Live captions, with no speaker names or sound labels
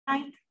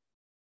tonight.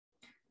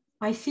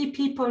 I see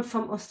people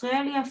from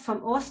Australia,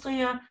 from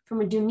Austria,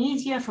 from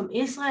Indonesia, from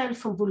Israel,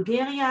 from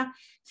Bulgaria,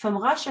 from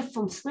Russia,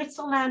 from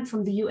Switzerland,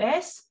 from the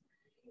US,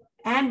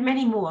 and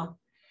many more.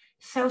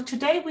 So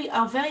today we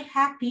are very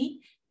happy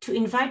to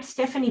invite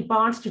Stephanie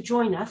Barnes to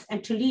join us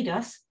and to lead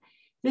us.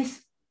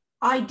 This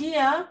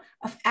idea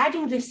of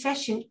adding this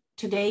session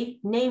today,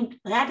 named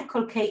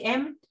Radical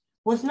KM,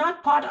 was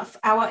not part of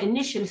our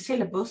initial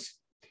syllabus.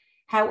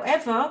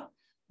 However,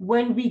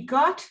 when we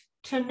got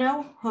to know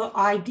her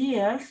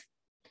ideas,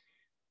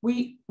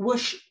 we were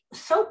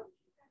so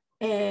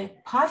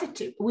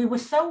positive. We were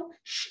so,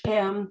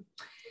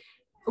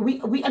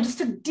 we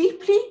understood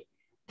deeply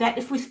that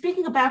if we're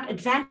speaking about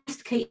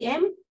advanced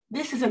KM,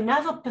 this is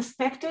another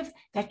perspective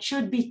that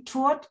should be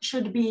taught,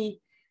 should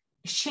be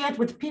shared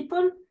with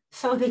people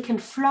so they can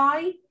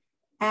fly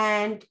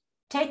and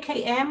take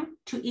KM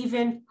to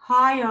even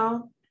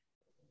higher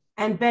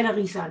and better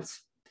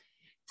results.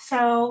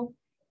 So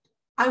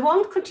I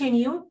won't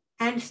continue.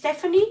 And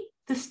Stephanie,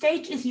 the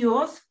stage is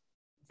yours.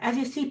 As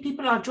you see,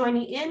 people are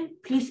joining in.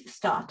 Please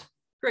start.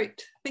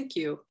 Great, thank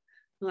you.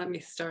 Let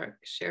me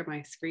share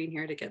my screen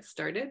here to get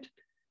started.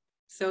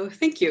 So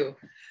thank you.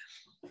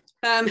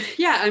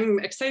 Yeah, I'm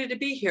excited to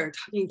be here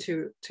talking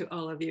to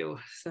all of you.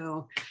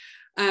 So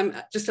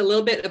just a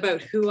little bit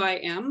about who I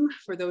am.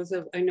 For those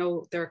of, I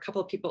know there are a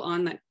couple of people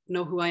on that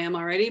know who I am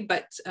already,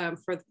 but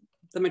for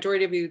the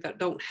majority of you that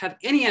don't have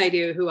any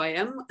idea who I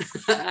am,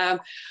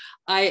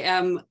 I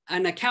am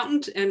an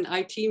accountant and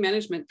IT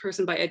management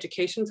person by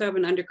education. So I have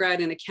an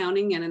undergrad in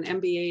accounting and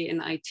an MBA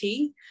in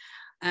IT.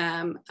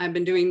 I've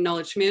been doing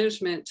knowledge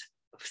management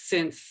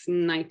since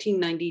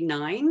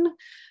 1999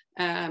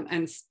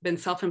 and been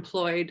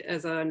self-employed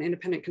as an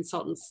independent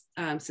consultant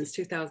since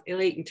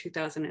 2008 and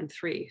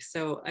 2003.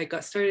 So I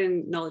got started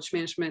in knowledge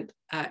management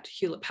at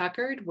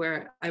Hewlett-Packard,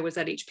 where I was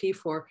at HP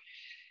for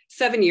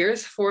 7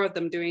 years, 4 of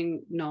them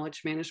doing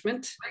knowledge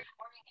management.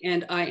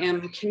 And I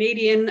am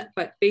Canadian,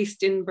 but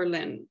based in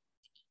Berlin,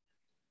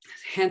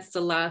 hence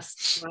the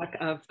last lack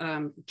of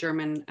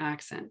German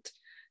accent.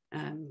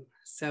 And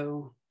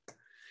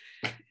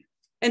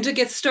to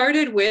get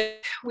started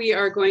with, we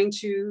are going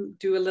to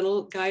do a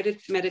little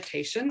guided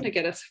meditation to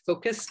get us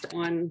focused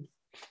on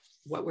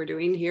what we're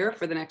doing here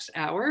for the next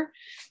hour.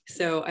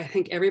 So I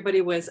think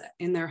everybody was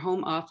in their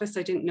home office.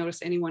 I didn't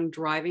notice anyone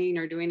driving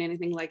or doing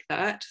anything like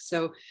that.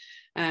 So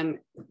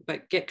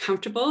but get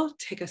comfortable,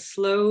 take a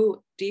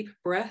slow, deep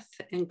breath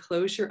and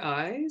close your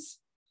eyes.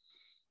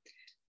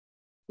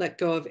 Let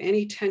go of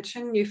any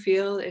tension you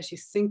feel as you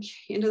sink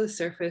into the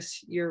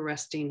surface you're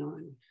resting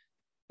on,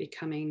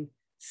 becoming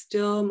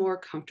still more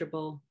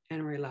comfortable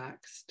and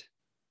relaxed.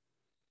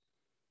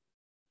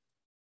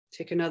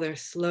 Take another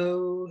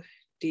slow,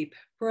 deep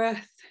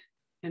breath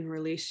and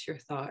release your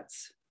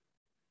thoughts,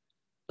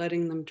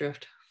 letting them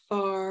drift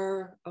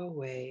far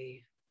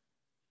away.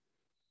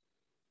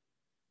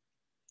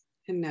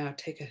 And now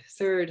take a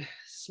third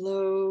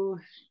slow,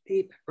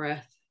 deep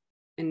breath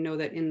and know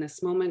that in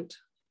this moment,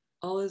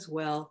 all is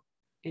well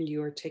and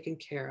you are taken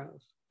care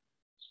of.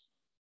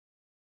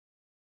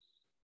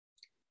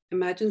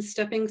 Imagine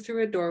stepping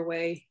through a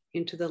doorway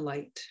into the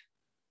light,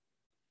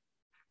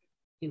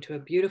 into a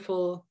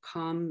beautiful,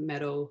 calm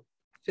meadow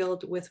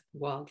filled with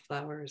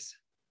wildflowers.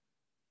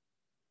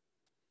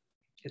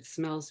 It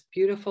smells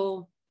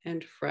beautiful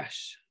and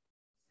fresh.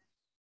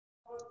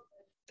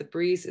 The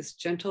breeze is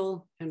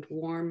gentle and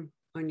warm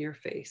on your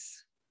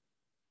face.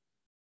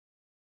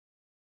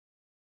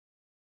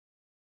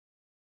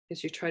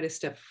 As you try to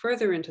step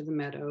further into the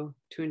meadow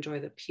to enjoy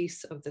the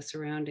peace of the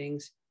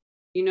surroundings,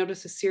 you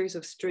notice a series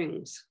of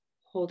strings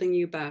holding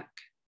you back,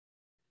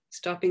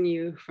 stopping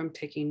you from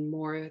taking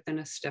more than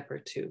a step or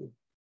two.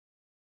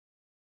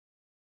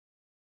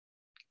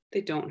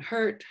 They don't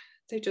hurt,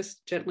 they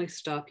just gently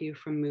stop you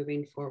from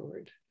moving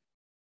forward.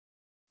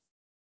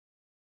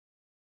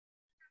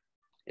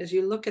 As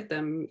you look at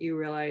them, you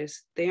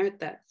realize they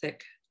aren't that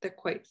thick, they're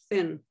quite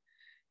thin,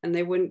 and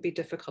they wouldn't be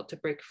difficult to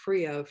break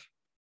free of.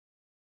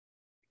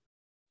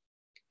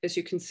 As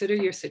you consider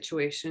your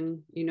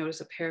situation, you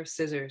notice a pair of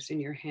scissors in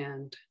your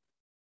hand.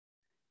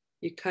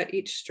 You cut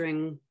each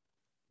string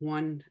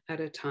one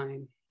at a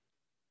time.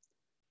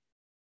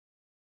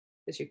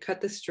 As you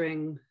cut the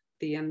string,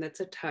 the end that's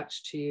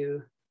attached to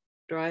you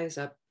dries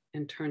up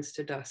and turns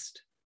to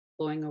dust,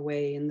 blowing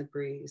away in the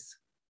breeze.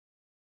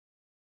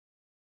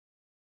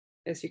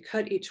 As you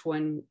cut each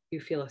one,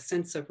 you feel a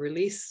sense of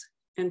release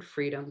and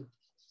freedom.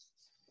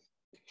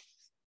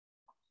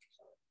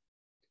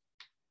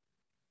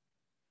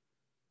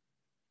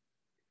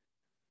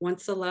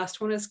 Once the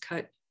last one is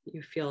cut,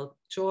 you feel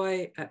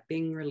joy at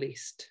being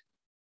released.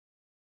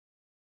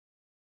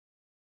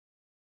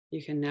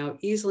 You can now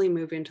easily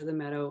move into the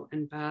meadow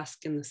and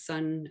bask in the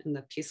sun and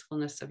the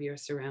peacefulness of your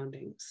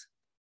surroundings.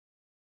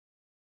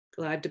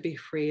 Glad to be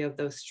free of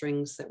those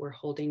strings that were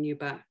holding you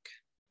back.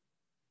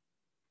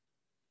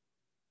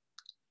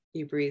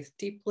 You breathe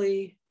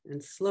deeply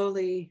and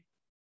slowly,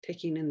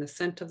 taking in the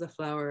scent of the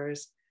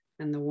flowers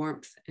and the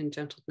warmth and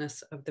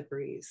gentleness of the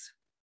breeze.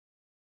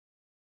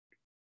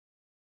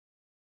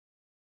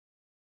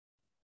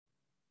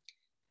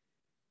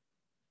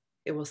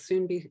 It will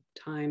soon be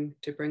time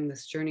to bring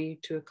this journey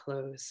to a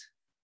close.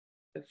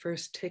 But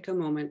first, take a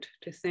moment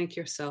to thank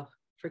yourself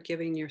for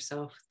giving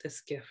yourself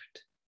this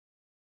gift.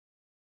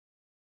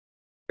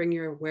 Bring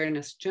your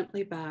awareness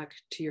gently back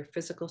to your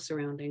physical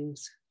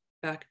surroundings,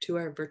 back to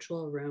our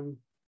virtual room.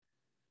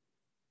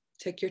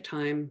 Take your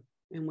time,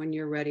 and when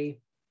you're ready,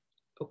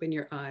 open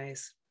your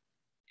eyes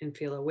and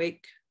feel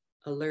awake,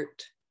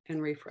 alert,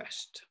 and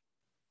refreshed.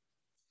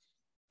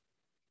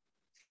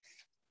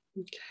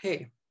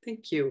 Okay,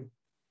 thank you.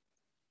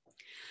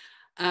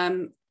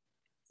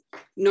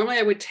 Normally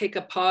I would take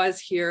a pause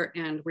here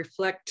and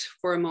reflect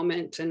for a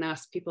moment and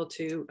ask people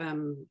to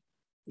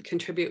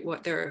contribute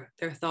what their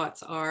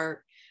thoughts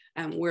are.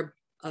 We're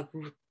a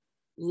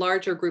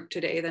larger group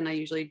today than I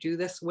usually do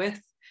this with.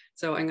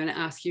 So I'm going to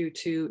ask you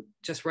to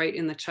just write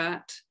in the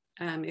chat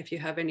if you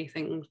have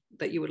anything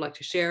that you would like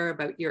to share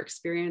about your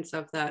experience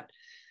of that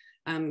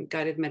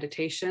guided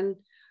meditation.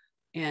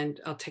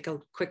 And I'll take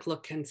a quick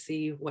look and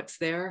see what's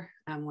there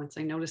once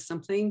I notice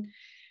something.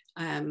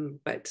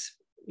 But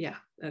yeah,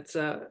 that's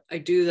I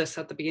do this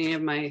at the beginning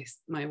of my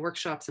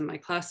workshops and my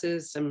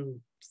classes, and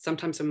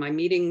sometimes in my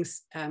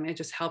meetings. It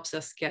just helps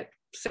us get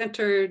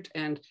centered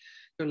and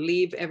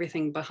leave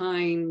everything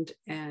behind,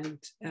 and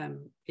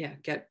yeah,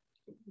 get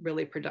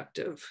really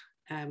productive.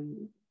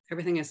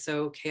 Everything is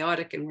so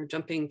chaotic, and we're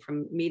jumping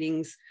from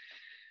meetings,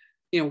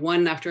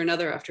 one after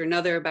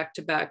another, back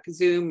to back,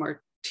 Zoom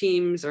or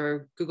Teams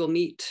or Google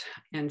Meet.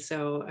 And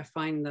so I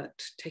find that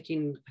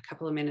taking a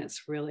couple of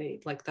minutes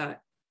really like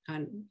that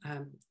and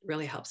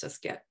really helps us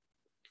get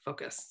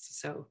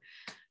focused. So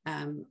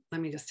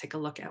let me just take a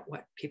look at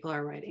what people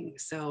are writing.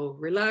 So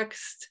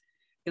relaxed,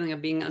 feeling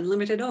of being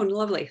unlimited. Oh,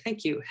 lovely.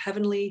 Thank you.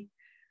 Heavenly,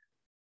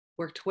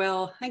 worked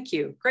well. Thank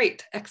you.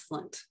 Great.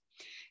 Excellent.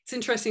 It's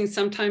interesting.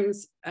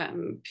 Sometimes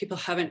people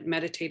haven't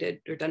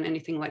meditated or done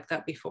anything like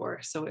that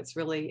before. So it's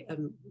really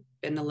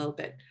been a little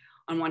bit,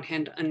 on one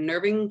hand,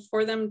 unnerving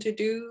for them to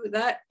do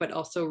that, but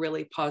also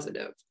really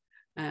positive.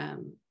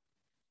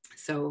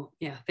 So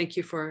yeah, thank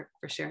you for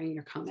sharing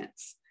your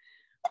comments.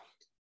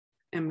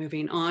 And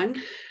moving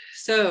on.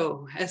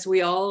 So as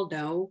we all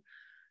know,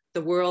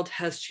 the world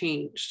has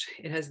changed.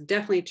 It has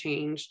definitely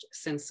changed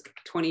since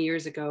 20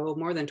 years ago,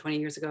 more than 20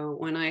 years ago,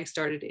 when I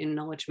started in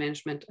knowledge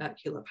management at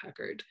Hewlett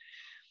Packard.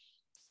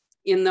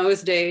 In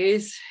those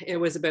days, it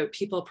was about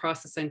people,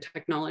 process, and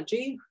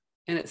technology,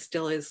 and it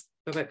still is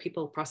about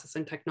people, process,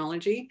 and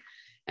technology.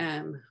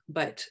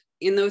 But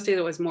in those days,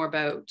 it was more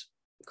about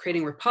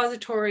creating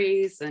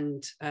repositories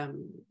and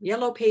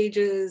yellow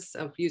pages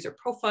of user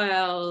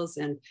profiles,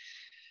 and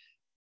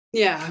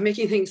yeah,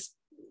 making things,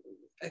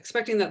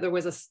 expecting that there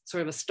was a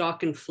sort of a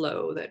stock and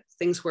flow, that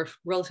things were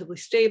relatively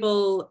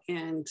stable,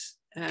 and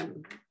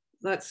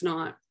that's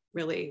not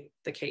really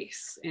the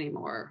case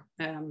anymore.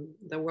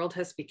 The world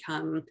has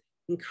become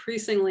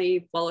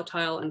increasingly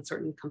volatile,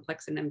 uncertain,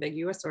 complex, and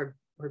ambiguous, or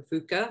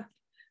VUCA,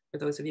 for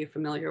those of you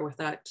familiar with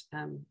that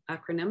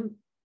acronym.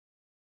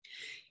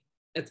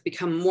 It's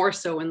become more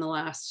so in the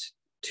last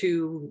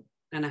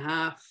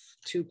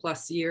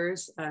 2.5+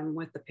 years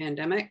with the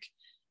pandemic,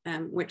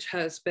 which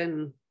has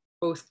been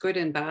both good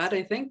and bad,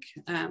 I think.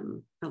 At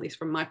least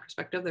from my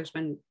perspective, there's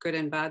been good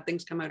and bad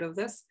things come out of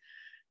this,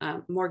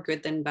 more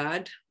good than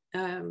bad.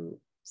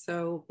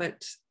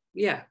 But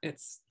yeah,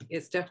 it's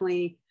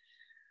definitely,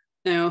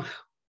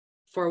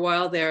 for a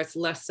while there, it's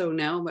less so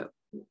now, but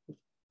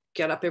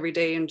get up every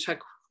day and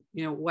check,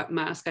 what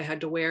mask I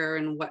had to wear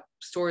and what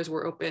stores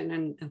were open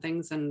and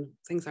things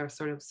are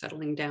sort of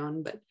settling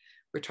down, but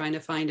we're trying to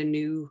find a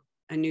new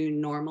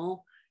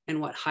normal,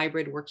 and what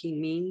hybrid working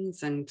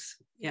means, and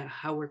yeah,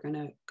 how we're going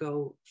to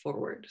go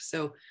forward.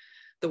 So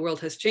the world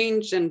has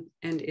changed and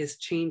is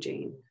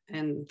changing,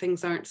 and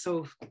things aren't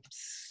so,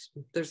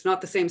 there's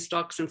not the same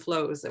stocks and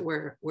flows that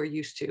we're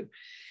used to.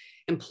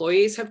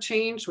 Employees have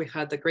changed. We've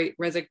had the Great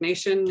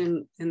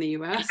Resignation in the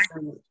US,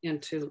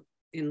 and to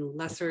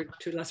lesser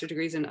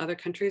degrees in other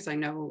countries. I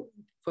know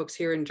folks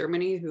here in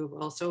Germany who've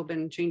also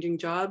been changing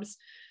jobs,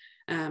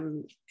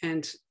 and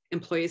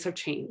employees have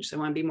changed. They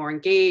want to be more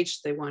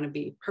engaged. They want to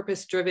be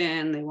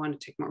purpose-driven. They want to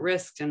take more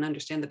risks and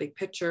understand the big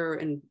picture,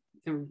 and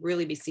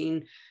really be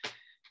seen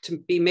to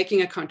be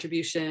making a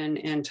contribution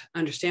and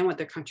understand what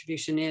their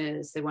contribution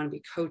is. They want to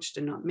be coached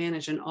and not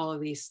managed, and all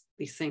of these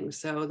things.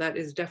 So that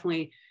is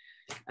definitely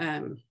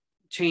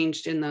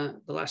changed in the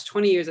last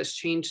 20 years. It's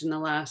changed in the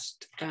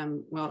last,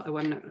 well,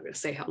 I'm not going to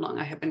say how long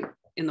I have been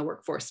in the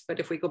workforce, but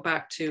if we go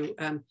back to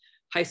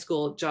high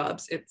school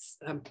jobs, it's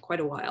quite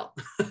a while.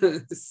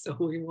 So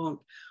we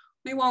won't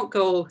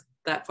go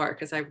that far,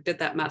 because I did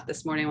that math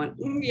this morning. I went,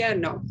 yeah,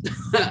 no,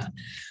 but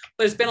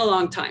it's been a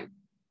long time.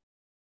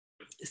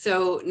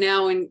 So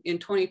now in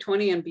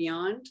 2020 and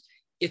beyond,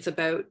 it's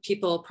about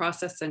people,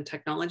 process, and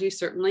technology,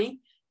 certainly.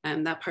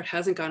 And that part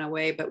hasn't gone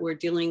away, but we're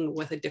dealing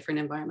with a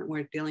different environment.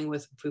 We're dealing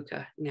with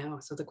VUCA now.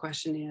 So the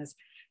question is,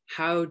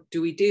 how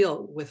do we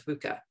deal with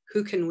VUCA?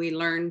 Who can we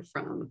learn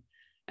from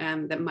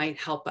that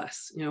might help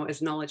us?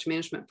 As knowledge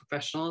management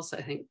professionals,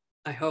 I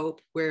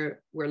hope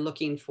we're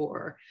looking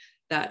for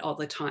that all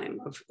the time,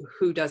 of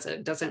who does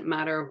it. Doesn't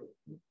matter,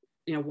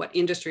 you know, what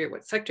industry or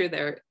what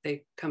sector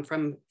they come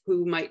from,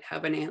 who might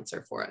have an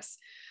answer for us.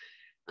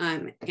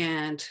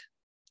 And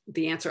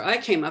the answer I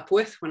came up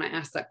with when I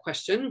asked that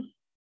question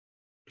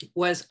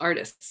was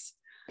artists.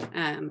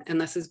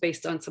 And this is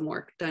based on some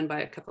work done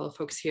by a couple of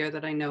folks here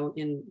that I know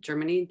in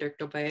Germany. Dirk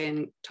Dobbe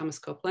and Thomas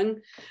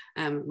Copeland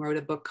wrote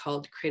a book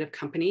called Creative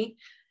Company,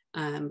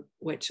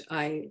 which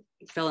I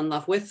fell in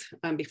love with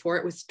before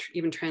it was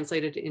even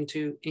translated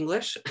into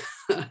English.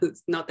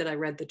 It's not that I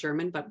read the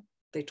German, but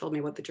they told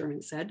me what the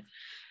German said.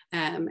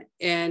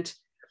 And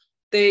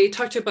they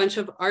talked to a bunch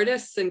of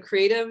artists and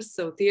creatives,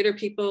 so theater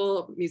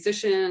people,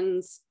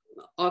 musicians,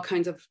 all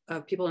kinds of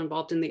people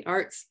involved in the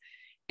arts,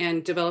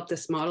 and developed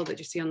this model that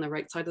you see on the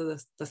right side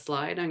of the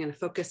slide. I'm going to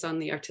focus on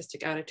the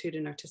artistic attitude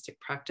and artistic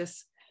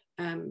practice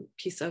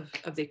piece of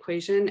the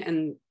equation.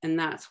 And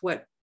that's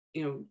what,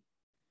 you know,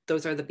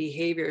 those are the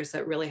behaviors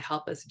that really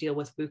help us deal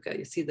with VUCA.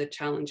 You see the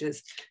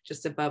challenges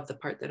just above the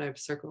part that I've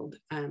circled,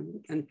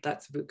 and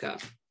that's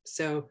VUCA.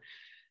 So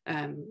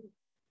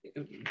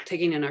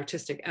taking an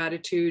artistic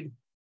attitude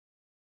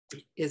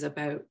is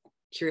about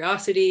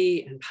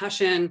curiosity and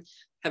passion,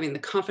 having the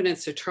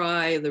confidence to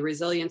try, the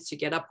resilience to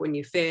get up when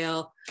you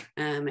fail,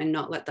 and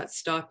not let that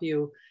stop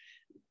you.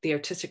 The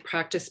artistic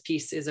practice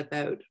piece is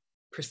about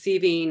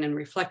perceiving and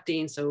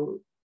reflecting. So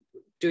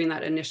doing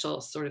that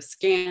initial sort of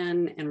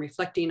scan and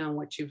reflecting on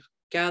what you've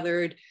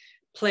gathered,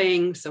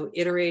 playing, so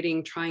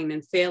iterating, trying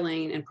and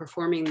failing, and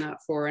performing that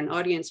for an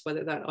audience,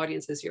 whether that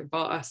audience is your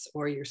boss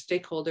or your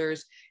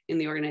stakeholders in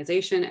the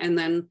organization. And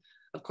then,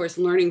 of course,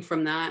 learning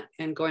from that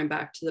and going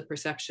back to the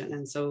perception.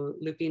 And so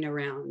looping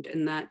around,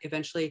 and that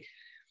eventually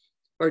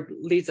or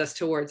leads us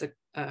towards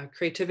a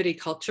creativity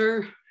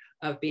culture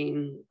of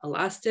being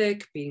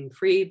elastic, being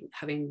free,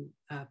 having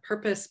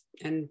purpose,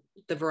 and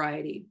the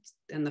variety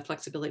and the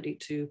flexibility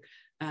to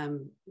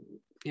you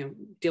know,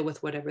 deal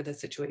with whatever the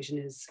situation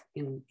is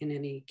in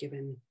any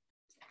given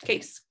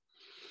case.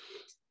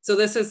 So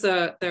this is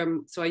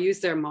so I use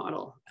their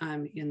model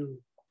in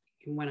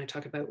when I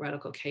talk about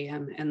radical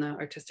KM, and the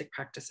artistic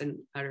practice and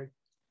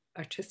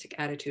artistic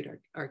attitude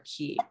are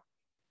key.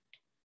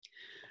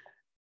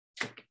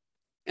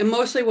 And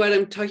mostly what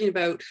I'm talking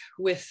about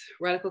with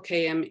radical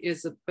KM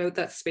is about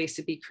that space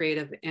to be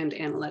creative and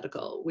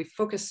analytical. We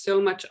focus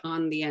so much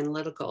on the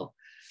analytical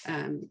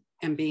and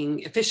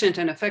being efficient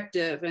and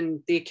effective, and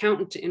the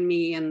accountant in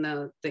me and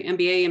the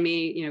MBA in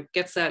me, you know,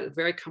 gets that,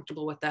 very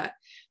comfortable with that.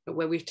 But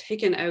what we've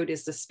taken out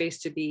is the space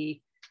to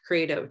be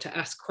creative, to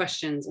ask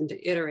questions and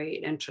to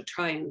iterate and to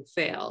try and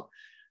fail.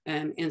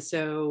 And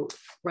so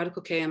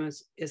radical KM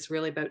is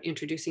really about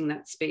introducing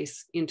that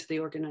space into the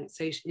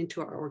organization,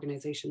 into our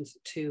organizations,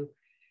 to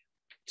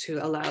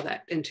allow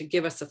that and to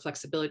give us the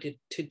flexibility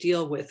to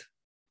deal with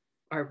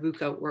our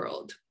VUCA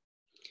world.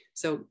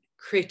 So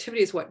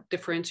creativity is what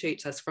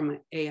differentiates us from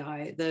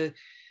AI. The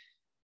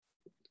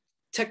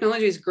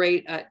technology is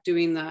great at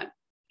doing that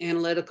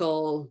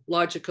analytical,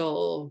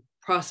 logical,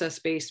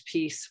 process-based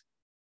piece.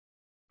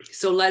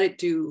 So let it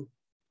do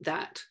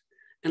that,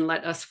 and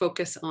let us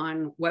focus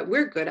on what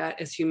we're good at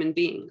as human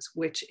beings,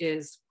 which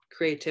is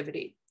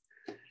creativity.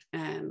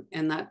 And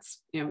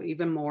that's, you know,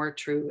 even more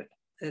true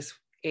as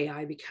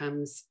AI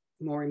becomes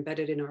more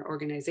embedded in our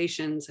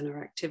organizations and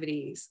our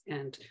activities,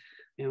 and,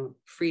 you know,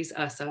 frees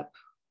us up,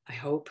 I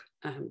hope,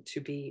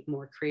 to be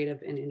more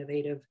creative and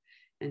innovative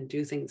and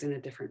do things in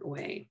a different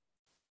way.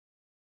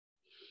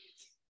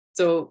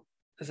 So,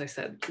 as I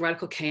said,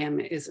 radical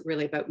KM is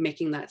really about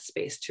making that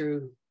space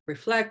to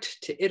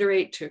reflect, to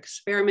iterate, to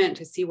experiment,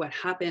 to see what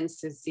happens,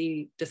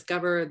 to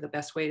discover the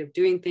best way of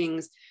doing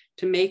things,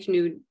 to make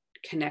new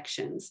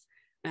connections,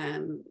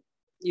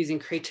 using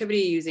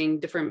creativity, using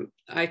different,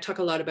 I talk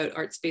a lot about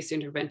art-based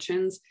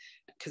interventions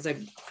because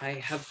I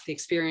have the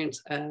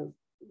experience of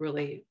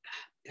really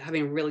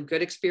having really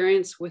good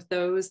experience with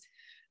those,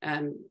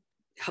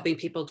 helping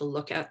people to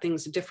look at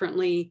things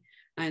differently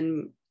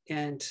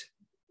and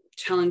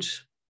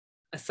challenge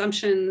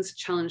assumptions,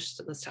 challenge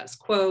the status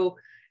quo,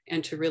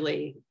 and to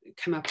really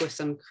come up with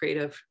some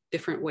creative,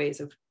 different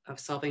ways of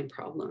solving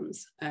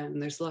problems.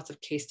 There's lots of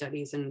case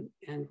studies and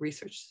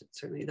research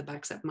certainly that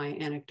backs up my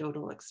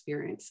anecdotal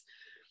experience.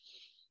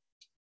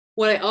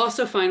 What I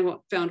also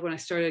found when I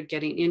started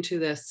getting into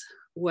this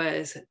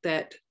was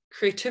that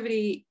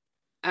creativity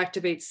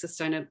activates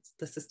the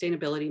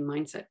sustainability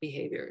mindset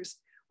behaviors,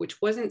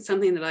 which wasn't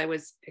something that I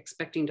was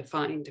expecting to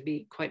find, to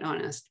be quite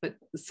honest. But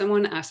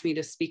someone asked me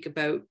to speak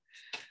about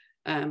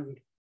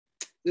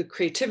the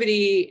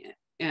creativity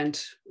and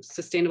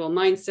sustainable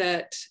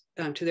mindset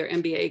to their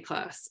MBA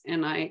class.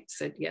 And I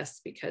said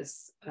yes,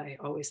 because I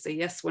always say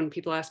yes when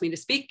people ask me to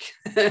speak.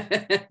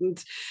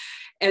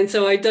 and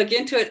so I dug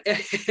into it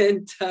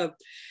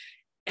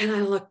and I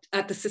looked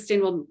at the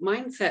sustainable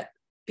mindset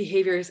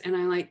behaviors, and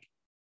I'm like,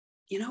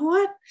 you know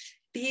what?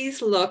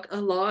 These look a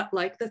lot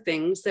like the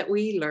things that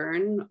we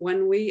learn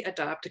when we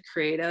adopt a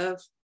creative,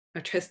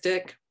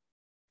 artistic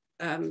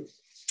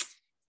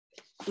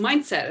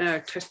mindset and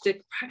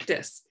artistic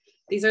practice.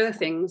 These are the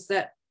things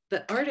that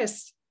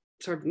artists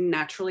sort of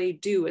naturally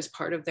do as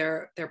part of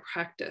their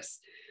practice.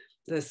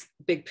 this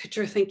big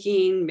picture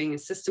thinking, being a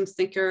systems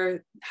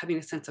thinker, having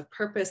a sense of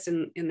purpose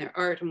in their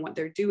art and what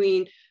they're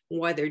doing,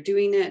 why they're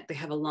doing it. They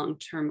have a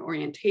long-term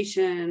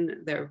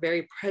orientation. They're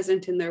very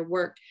present in their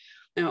work.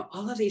 You know,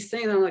 all of these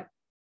things, I'm like,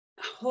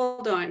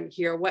 hold on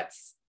here.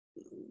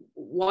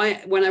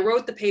 Why, when I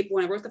wrote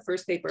the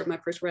first paper, my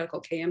first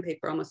radical KM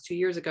paper almost 2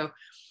 years ago,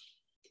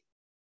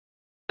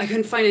 I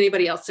couldn't find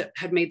anybody else that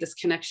had made this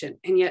connection.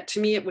 And yet to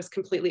me, it was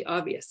completely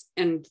obvious.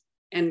 And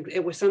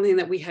it was something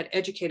that we had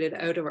educated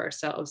out of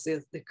ourselves,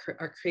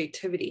 our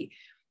creativity.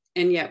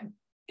 And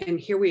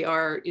here we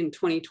are in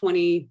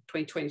 2020,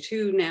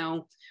 2022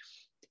 now,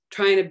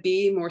 trying to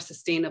be more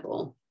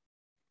sustainable,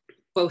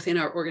 both in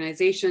our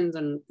organizations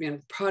and, you know,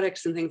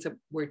 products and things that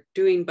we're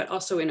doing, but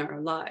also in our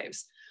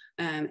lives,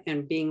 and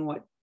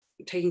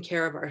taking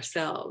care of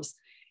ourselves.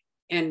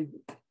 And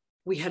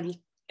we had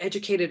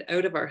educated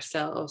out of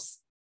ourselves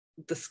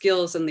the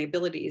skills and the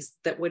abilities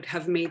that would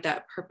have made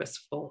that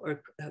purposeful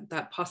or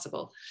that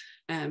possible.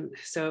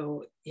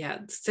 So yeah,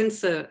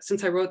 since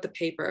I wrote the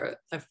paper,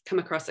 I've come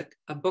across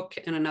a book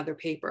and another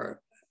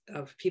paper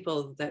of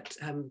people that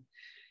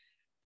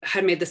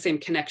had made the same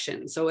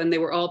connection. So, and they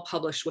were all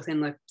published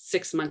within like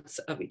 6 months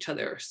of each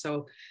other.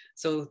 So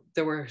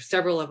there were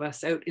several of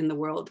us out in the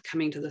world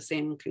coming to the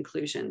same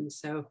conclusion.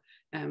 So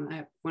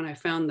when I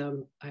found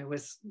them, I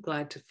was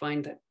glad to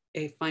find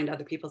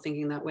other people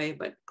thinking that way,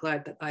 but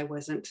glad that I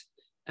wasn't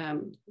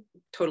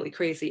totally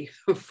crazy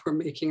for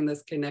making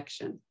this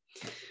connection.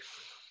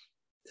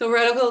 So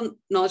radical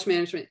knowledge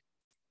management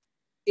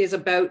is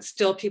about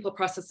still people,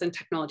 process, and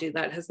technology.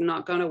 That has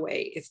not gone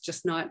away. It's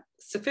just not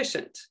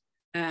sufficient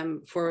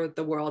for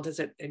the world as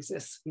it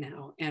exists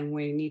now. And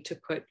we need to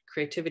put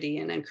creativity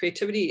in, and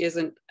creativity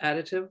isn't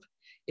additive,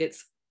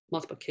 it's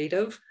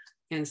multiplicative.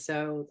 And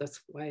so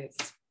that's why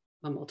it's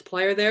a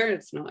multiplier there.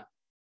 It's not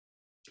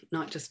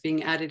just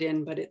being added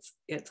in, but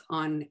it's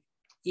on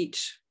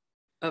each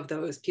of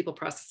those people,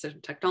 process,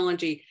 and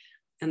technology.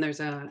 And there's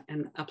an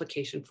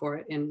application for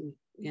it in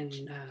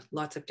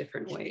lots of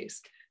different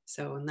ways.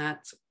 So, and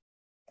that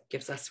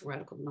gives us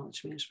radical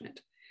knowledge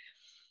management.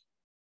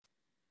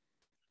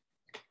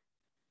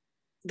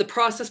 The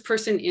process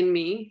person in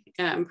me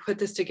put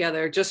this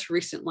together just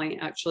recently,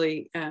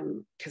 actually,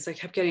 because I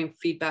kept getting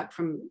feedback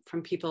from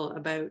people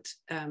about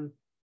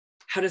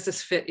how does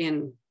this fit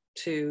in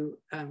to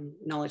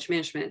knowledge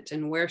management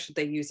and where should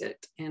they use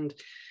it. And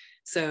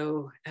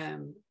so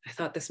I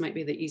thought this might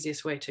be the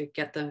easiest way to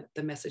get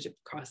the message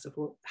across of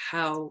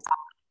how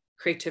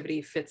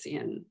creativity fits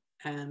in,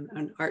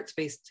 and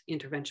arts-based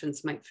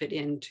interventions might fit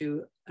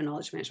into a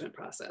knowledge management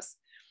process.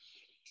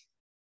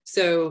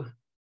 So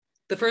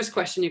the first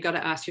question you've got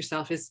to ask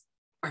yourself is,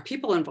 are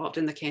people involved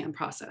in the KM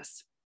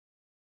process?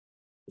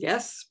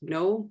 Yes,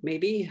 no,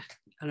 maybe,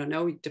 I don't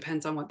know, it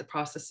depends on what the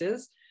process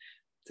is.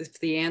 If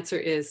the answer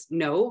is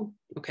no,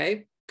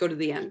 okay, go to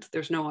the end.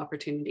 There's no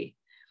opportunity.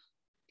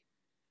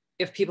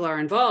 If people are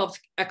involved,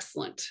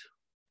 excellent.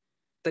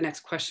 The next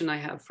question I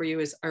have for you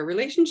is, are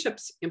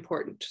relationships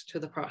important to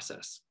the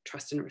process?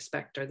 Trust and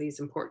respect, are these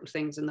important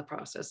things in the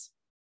process?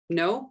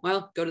 No,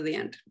 well, go to the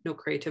end. No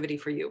creativity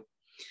for you.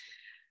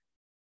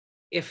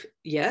 If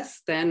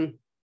yes, then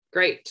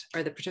great.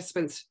 Are the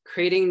participants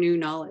creating new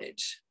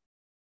knowledge?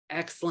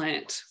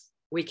 Excellent.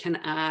 We can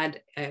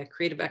add a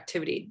creative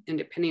activity, and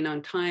depending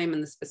on time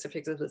and the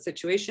specifics of the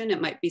situation, it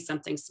might be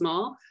something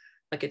small,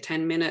 like a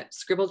 10-minute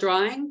scribble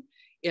drawing.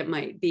 It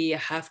might be a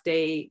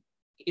half-day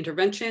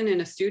intervention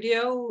in a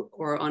studio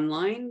or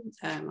online.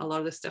 A lot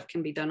of this stuff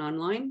can be done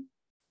online,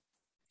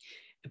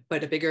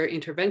 but a bigger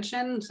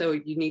intervention. So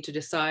you need to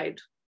decide,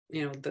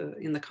 you know,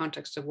 in the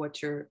context of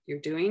what you're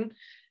doing,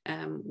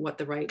 what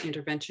the right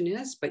intervention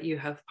is, but you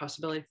have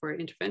possibility for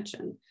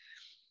intervention.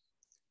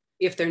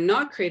 If they're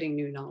not creating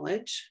new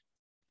knowledge,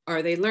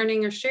 are they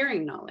learning or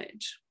sharing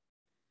knowledge?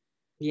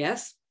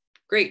 Yes,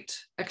 great,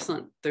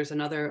 excellent. There's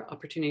another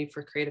opportunity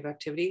for creative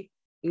activity.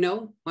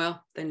 No,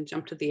 well, then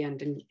jump to the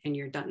end and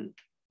you're done.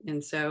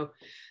 And so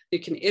you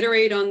can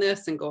iterate on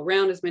this and go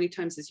around as many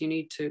times as you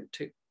need to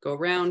go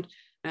around.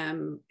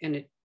 And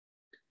it,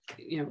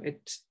 you know,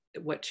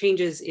 what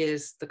changes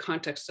is the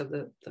context of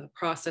the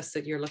process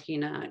that you're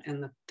looking at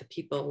and the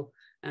people.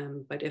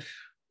 But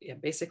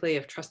basically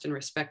if trust and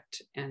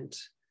respect and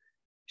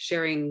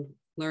sharing,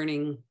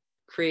 learning,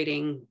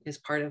 creating is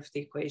part of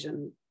the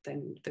equation,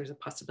 then there's a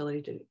possibility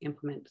to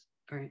implement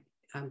or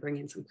bring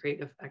in some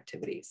creative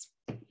activities.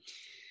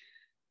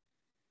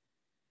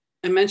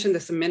 I mentioned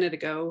this a minute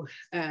ago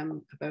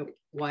about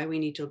why we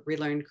need to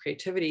relearn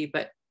creativity,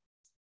 but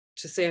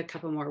to say a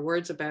couple more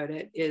words about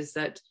it is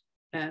that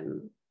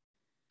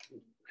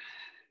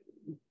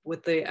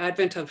with the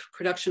advent of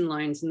production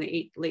lines in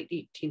the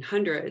late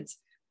 1800s,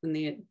 in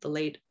the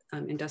late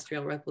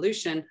Industrial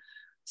Revolution,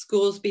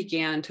 schools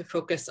began to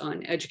focus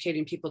on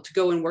educating people to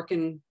go and work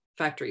in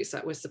factories.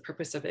 That was the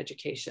purpose of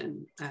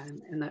education.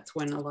 And that's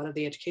when a lot of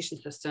the education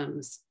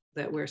systems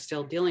that we're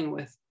still dealing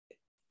with,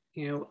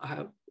 you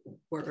know,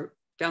 were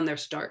down their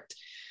start.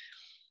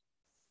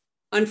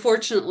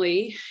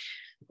 Unfortunately,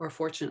 or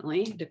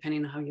fortunately,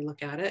 depending on how you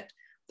look at it,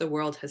 the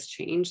world has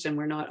changed and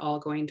we're not all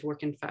going to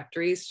work in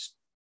factories,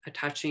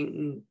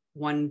 attaching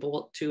one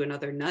bolt to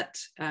another nut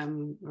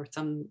or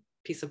some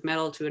piece of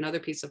metal to another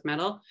piece of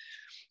metal.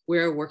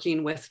 We're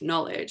working with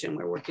knowledge and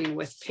we're working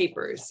with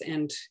papers,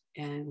 and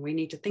we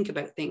need to think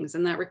about things,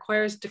 and that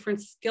requires different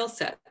skill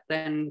set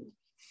than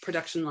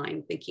production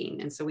line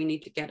thinking. And so we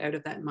need to get out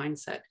of that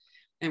mindset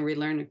and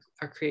relearn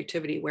our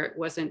creativity where it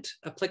wasn't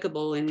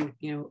applicable in,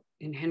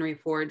 in Henry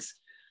Ford's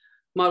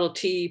Model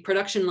T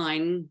production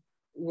line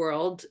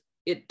world.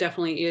 It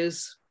definitely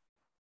is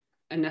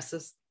a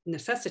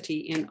necessity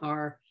in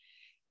our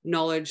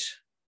knowledge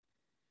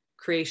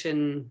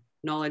creation,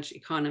 knowledge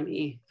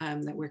economy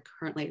that we're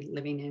currently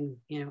living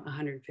in,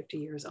 150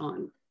 years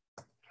on.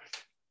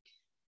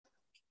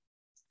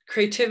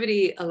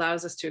 Creativity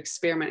allows us to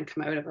experiment and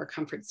come out of our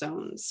comfort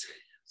zones.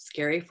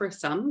 Scary for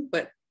some,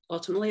 but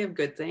ultimately a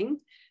good thing.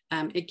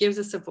 It gives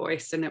us a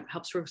voice and it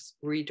helps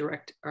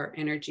redirect our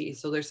energy.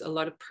 So there's a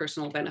lot of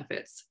personal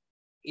benefits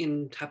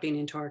in tapping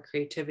into our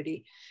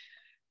creativity,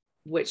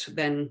 which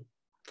then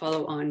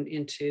follow on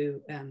into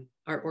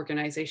our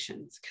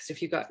organizations. Because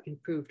if you've got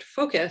improved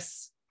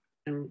focus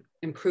and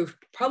improved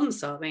problem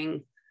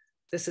solving,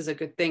 this is a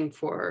good thing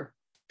for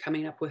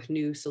coming up with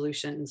new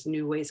solutions,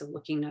 new ways of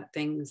looking at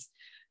things,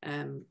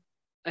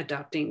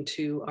 adapting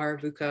to our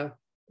VUCA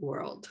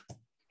world.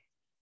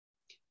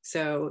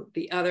 So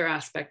the other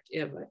aspect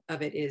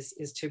of it is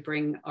to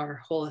bring our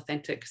whole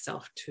authentic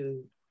self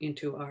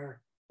into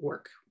our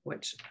work,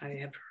 which I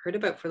have heard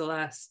about for the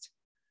last,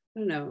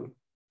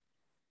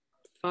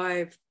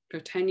 5 or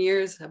 10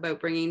 years, about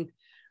bringing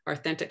our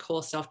authentic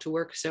whole self to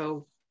work.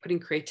 So putting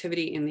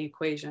creativity in the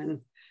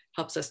equation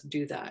helps us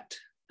do that,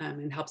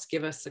 and helps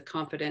give us the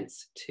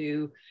confidence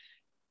to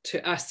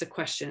ask the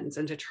questions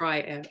and to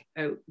try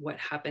out what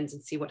happens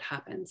and see what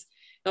happens.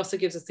 It also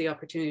gives us the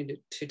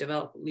opportunity to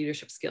develop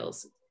leadership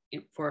skills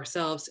for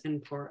ourselves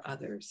and for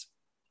others.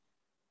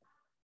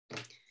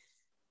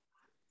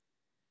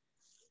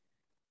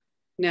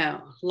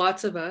 Now,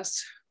 lots of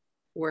us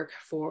work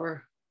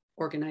for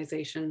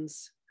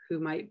organizations who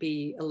might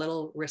be a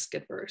little risk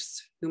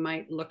adverse, who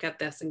might look at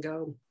this and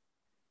go,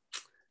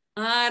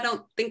 I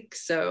don't think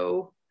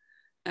so.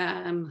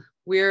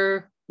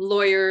 We're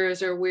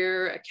lawyers, or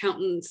we're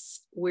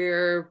accountants,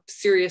 we're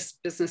serious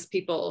business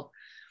people.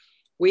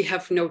 We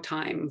have no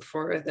time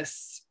for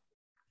this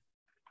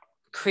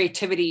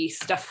creativity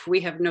stuff.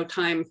 We have no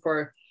time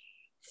for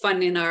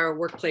fun in our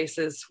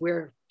workplaces.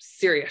 We're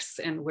serious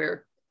and we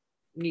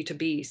need to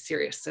be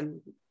serious,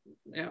 and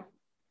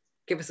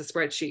give us a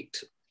spreadsheet.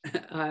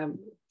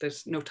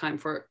 There's no time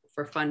for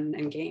fun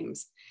and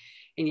games.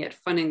 And yet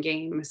fun and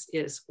games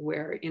is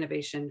where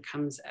innovation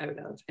comes out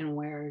of and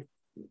where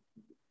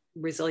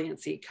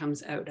resiliency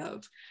comes out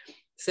of.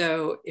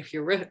 So if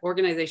your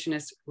organization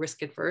is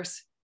risk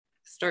adverse,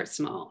 start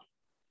small.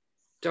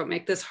 Don't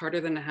make this harder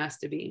than it has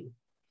to be.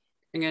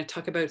 I'm going to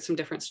talk about some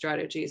different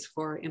strategies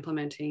for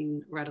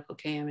implementing Radical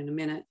KM in a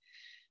minute,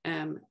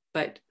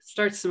 but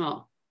start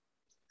small.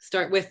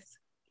 Start with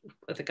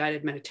a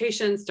guided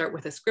meditation, start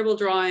with a scribble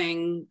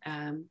drawing,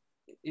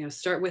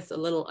 start with a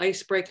little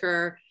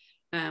icebreaker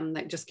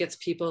that just gets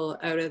people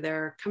out of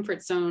their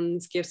comfort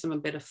zones, gives them a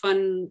bit of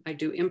fun. I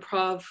do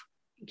improv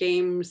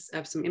games. I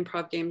have some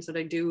improv games that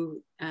I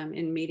do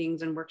in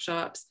meetings and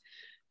workshops.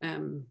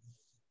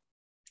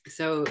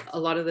 So a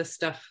lot of the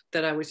stuff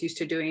that I was used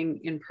to doing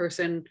in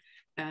person,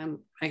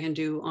 I can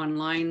do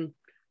online.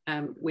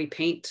 We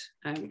paint.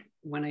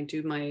 When I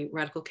do my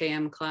Radical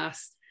KM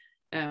class,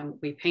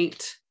 we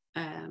paint.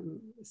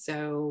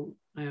 So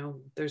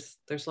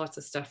there's lots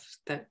of stuff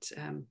that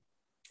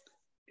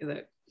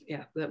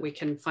that we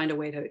can find a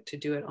way to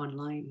do it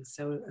online.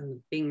 So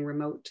being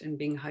remote and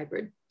being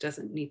hybrid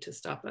doesn't need to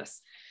stop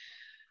us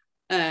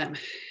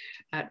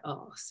at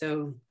all.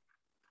 So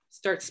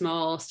start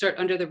small, start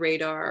under the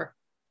radar,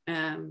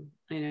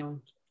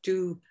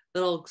 do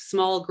little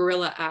small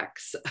guerrilla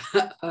acts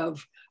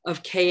of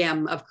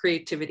KM, of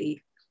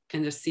creativity,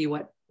 and just see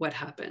what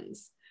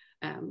happens,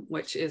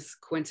 which is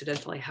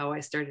coincidentally how I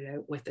started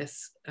out with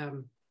this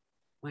in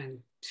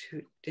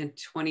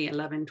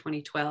 2011,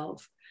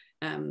 2012.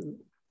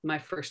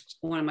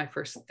 One of my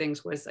first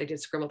things was I did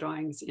scribble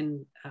drawings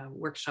in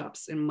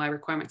workshops, in my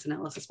requirements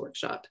analysis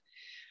workshop.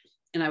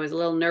 And I was a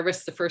little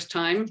nervous the first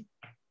time,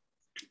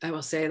 I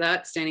will say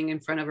that, standing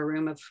in front of a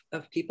room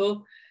of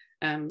people,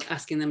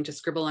 asking them to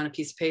scribble on a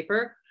piece of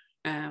paper.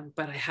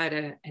 But I had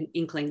an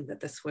inkling that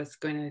this was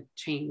going to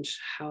change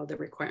how the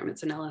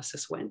requirements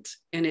analysis went.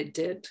 And it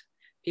did.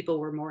 People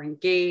were more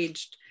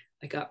engaged.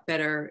 I got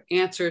better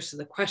answers to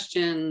the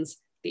questions.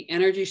 The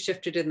energy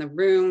shifted in the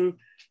room.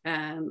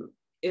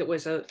 It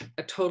was a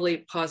totally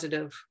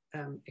positive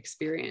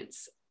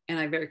experience. And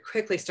I very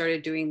quickly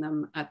started doing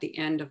them at the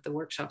end of the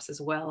workshops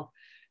as well,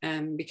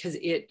 because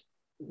it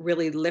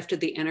really lifted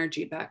the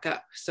energy back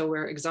up. So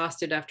we're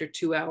exhausted after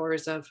 2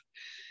 hours of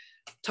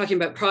talking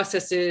about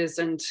processes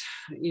and,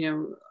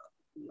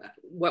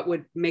 what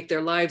would make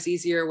their lives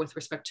easier with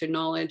respect to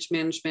knowledge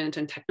management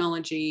and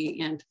technology.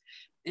 And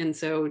and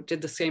so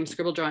did the same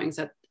scribble drawings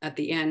at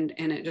the end,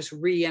 and it just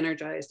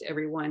re-energized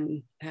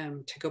everyone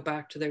to go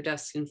back to their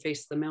desks and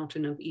face the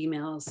mountain of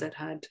emails that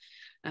had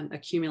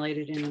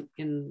accumulated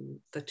in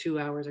the 2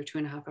 hours or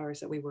 2.5 hours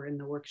that we were in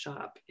the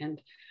workshop.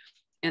 And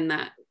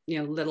that, you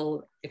know,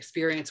 little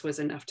experience was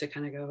enough to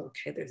kind of go,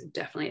 okay, there's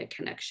definitely a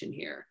connection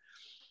here.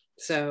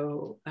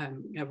 So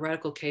you know,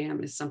 Radical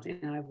KM is something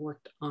that I've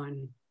worked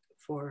on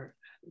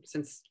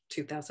since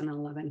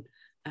 2011,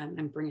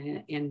 and bringing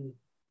it in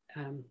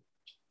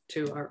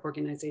to our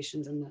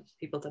organizations and the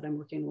people that I'm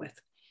working with.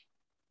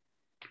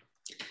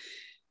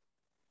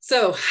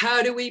 So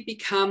how do we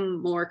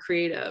become more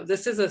creative?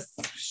 This is a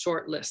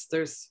short list.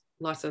 There's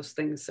lots of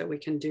things that we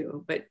can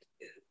do, but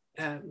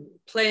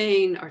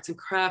playing, arts and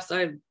crafts,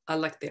 I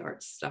like the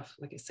arts stuff,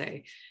 like I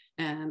say.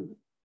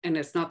 And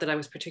it's not that I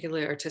was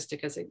particularly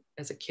artistic as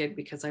a kid,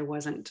 because I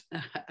wasn't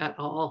at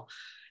all.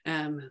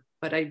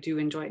 But I do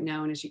enjoy it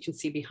now. And as you can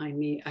see behind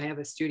me, I have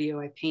a studio.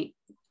 I paint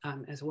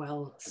as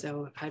well.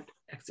 So I've had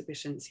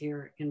exhibitions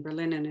here in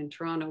Berlin and in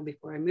Toronto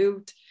before I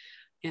moved.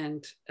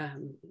 And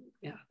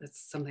yeah, that's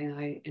something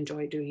I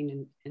enjoy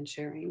doing and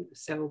sharing.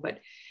 So, but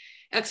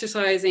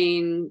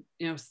exercising,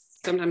 you know,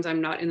 sometimes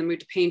I'm not in the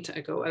mood to paint.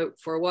 I go out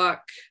for a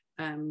walk,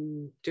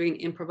 doing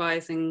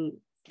improvising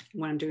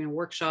when I'm doing a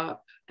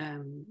workshop,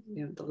 you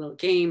know, the little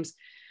games,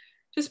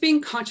 just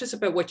being conscious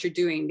about what you're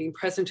doing, being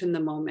present in the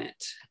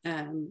moment,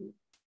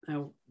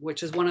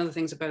 which is one of the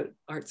things about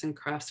arts and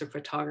crafts or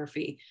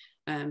photography.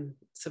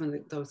 Some of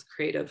those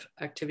creative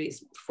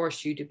activities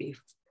force you to be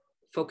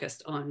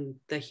focused on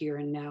the here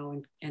and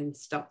now, and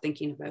stop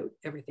thinking about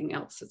everything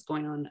else that's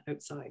going on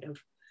outside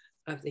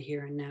of the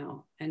here and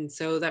now. And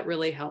so that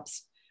really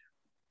helps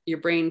your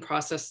brain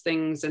process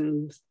things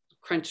and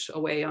crunch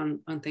away on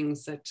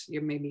things that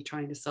you're maybe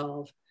trying to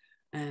solve.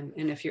 And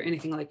if you're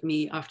anything like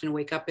me, often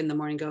wake up in the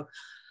morning and go,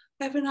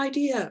 I have an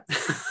idea.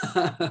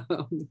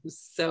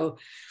 So,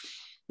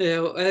 you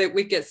know,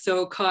 we get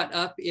so caught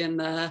up in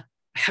I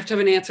have to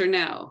have an answer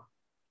now.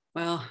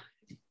 Well,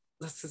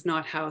 this is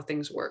not how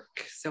things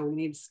work. So we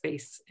need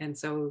space. And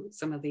so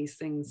some of these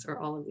things, or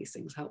all of these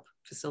things, help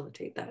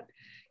facilitate that,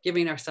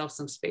 giving ourselves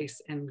some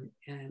space and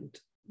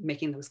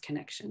making those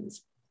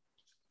connections.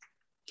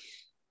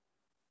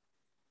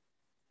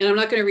 And I'm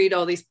not going to read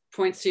all these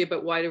points to you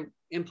about why to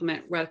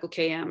implement Radical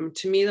KM.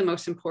 To me, the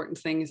most important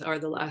things are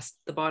the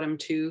bottom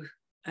two,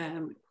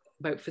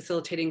 about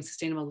facilitating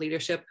sustainable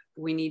leadership.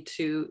 We need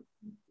to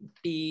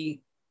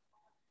be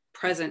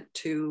present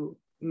to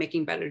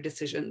making better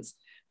decisions,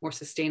 more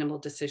sustainable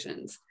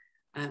decisions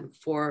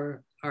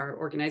for our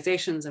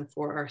organizations and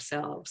for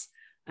ourselves,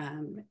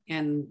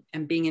 and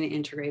being an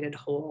integrated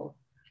whole,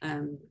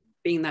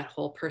 being that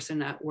whole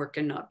person at work,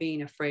 and not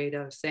being afraid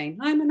of saying,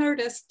 I'm an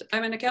artist,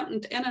 I'm an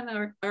accountant and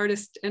an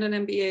artist and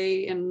an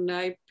MBA, and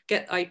I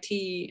get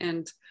IT,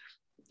 and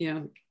you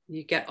know,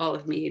 you get all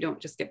of me, you don't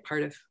just get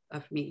part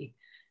of me.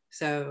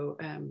 So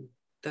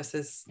this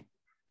is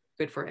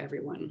good for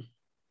everyone.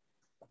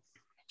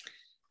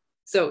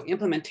 So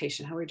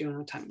implementation, how are we doing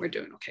on time? We're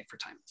doing okay for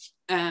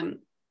time.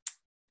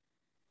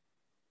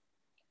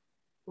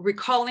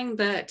 Recalling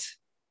that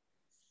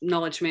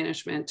knowledge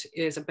management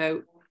is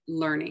about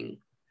learning,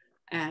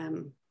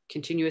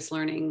 continuous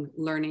learning,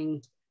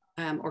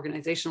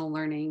 organizational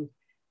learning.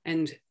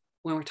 And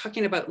when we're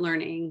talking about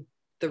learning,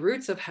 the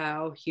roots of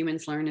how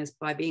humans learn is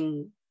by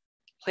being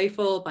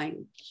playful,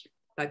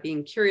 by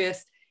being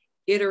curious,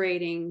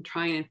 iterating,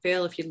 trying and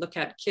fail. If you look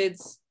at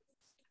kids,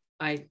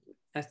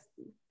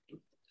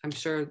 I'm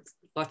sure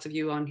lots of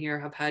you on here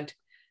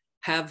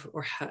have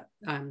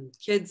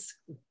kids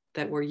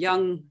that were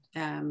young,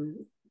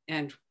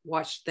 and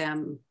watched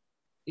them,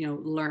 you know,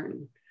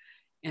 learn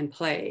and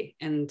play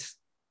and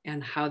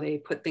how they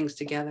put things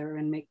together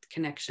and make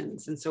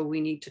connections. And so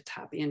we need to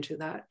tap into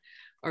that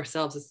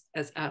ourselves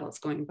as adults,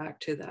 going back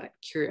to that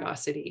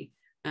curiosity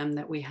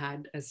that we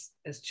had as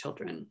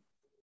children.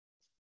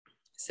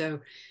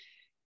 So,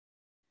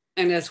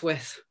 and as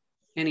with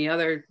any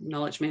other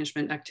knowledge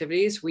management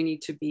activities, we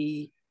need to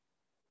be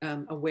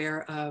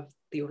aware of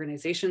the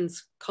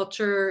organization's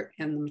culture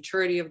and the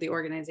maturity of the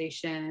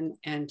organization,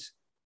 and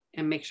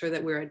make sure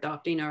that we're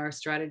adopting our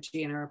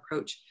strategy and our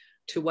approach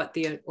to what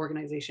the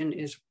organization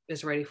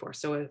is ready for.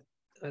 So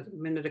a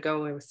minute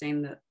ago, I was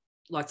saying that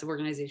lots of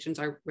organizations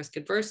are risk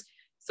adverse.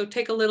 So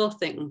take a little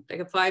thing, take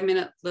a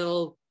 5-minute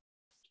little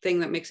thing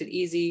that makes it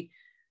easy.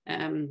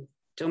 Don't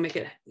make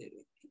it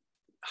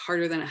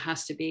harder than it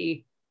has to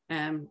be.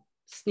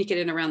 Sneak it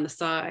in around the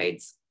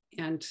sides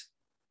and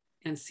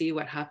see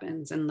what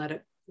happens, and let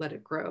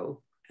it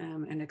grow,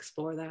 and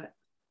explore that,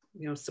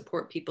 you know,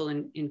 support people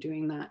in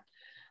doing that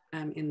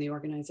in the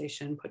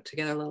organization, put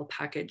together a little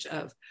package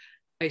of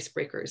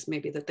icebreakers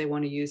maybe that they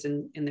want to use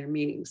in their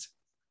meetings.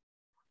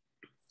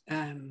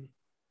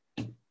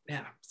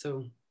 Yeah,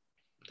 so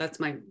that's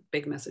my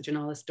big message in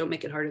all this. Don't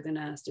make it harder than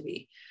it has to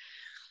be.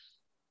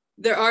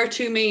 There are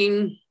two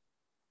main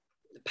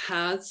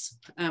paths,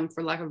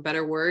 for lack of a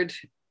better word,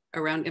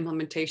 around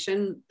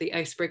implementation: the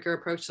icebreaker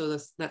approach, so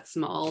that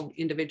small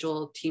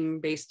individual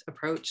team-based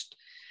approach,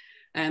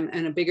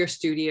 and a bigger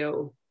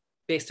studio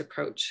based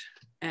approach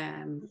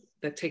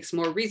that takes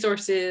more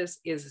resources,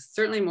 is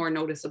certainly more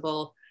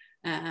noticeable.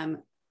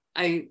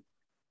 I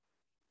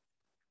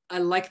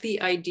like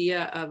the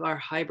idea of our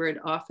hybrid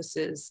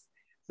offices,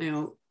 you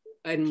know,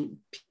 and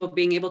people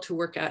being able to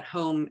work at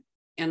home,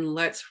 and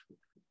let's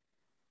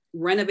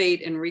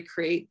renovate and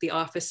recreate the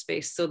office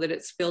space so that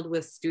it's filled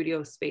with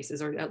studio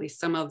spaces, or at least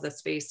some of the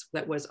space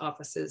that was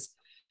offices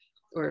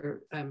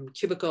or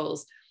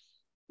cubicles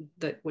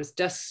that was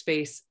desk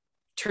space,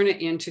 turn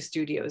it into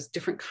studios,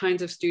 different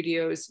kinds of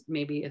studios,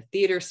 maybe a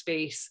theater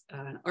space,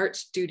 an art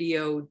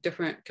studio,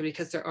 different,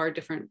 because there are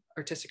different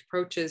artistic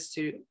approaches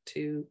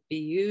to be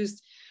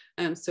used.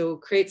 So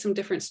create some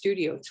different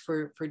studios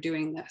for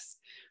doing this,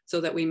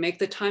 so that we make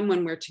the time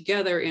when we're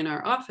together in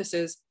our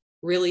offices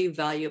really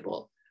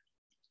valuable.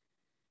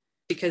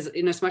 Because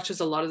in as much as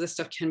a lot of this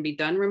stuff can be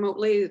done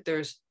remotely,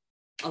 there's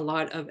a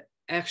lot of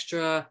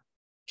extra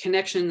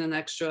connection and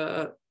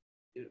extra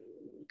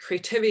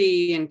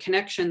creativity and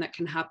connection that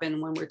can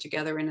happen when we're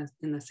together in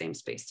the same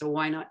space. So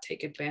why not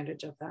take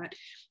advantage of that?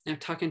 And I've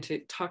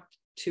talked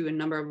to a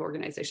number of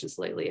organizations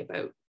lately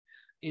about,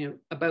 you know,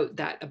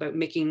 about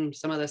making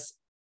some of this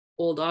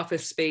old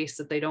office space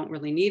that they don't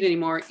really need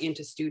anymore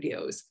into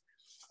studios,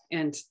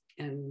 and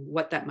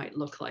what that might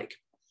look like.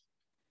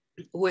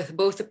 With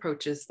both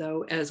approaches,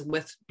 though, as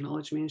with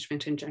knowledge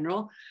management in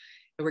general,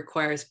 it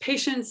requires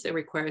patience, it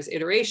requires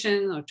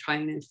iteration, of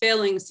trying and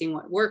failing, seeing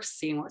what works,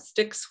 seeing what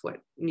sticks, what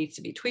needs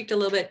to be tweaked a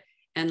little bit,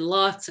 and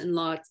lots and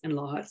lots and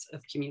lots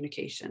of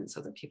communication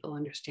so that people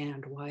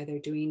understand why they're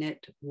doing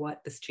it,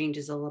 what this change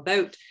is all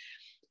about,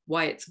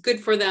 why it's good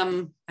for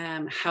them,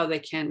 how they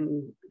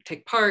can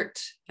take part,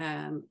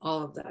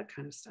 all of that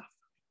kind of stuff.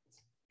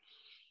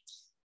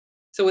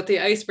 So with the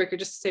icebreaker,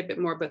 just to say a bit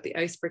more about the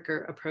icebreaker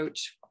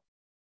approach,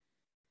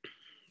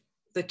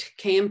 the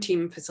KM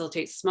team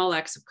facilitates small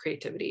acts of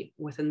creativity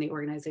within the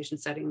organization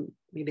setting.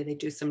 Maybe they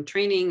do some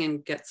training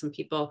and get some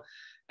people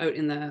out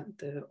in the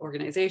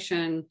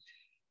organization,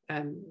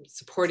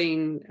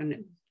 supporting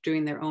and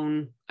doing their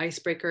own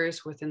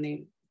icebreakers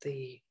within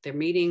their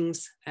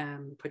meetings,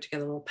 put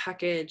together a little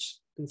package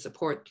and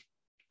support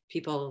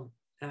people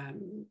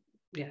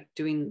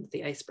doing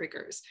the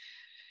icebreakers.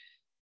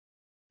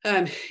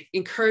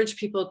 Encourage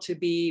people to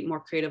be more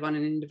creative on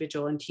an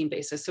individual and team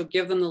basis. So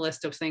give them the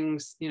list of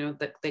things, you know,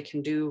 that they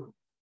can do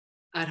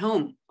at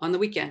home on the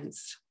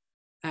weekends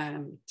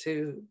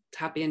to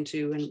tap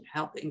into and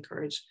help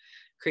encourage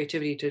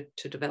creativity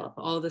to develop.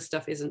 All of this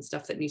stuff isn't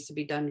stuff that needs to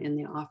be done in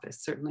the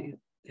office. Certainly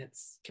it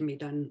can be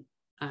done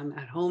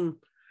at home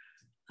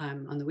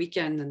on the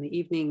weekend and the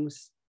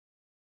evenings,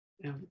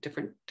 you know,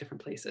 different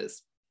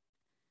places.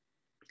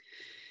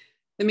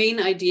 The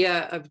main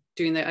idea of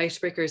doing the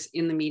icebreakers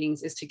in the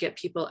meetings is to get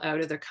people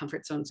out of their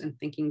comfort zones and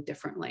thinking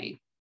differently.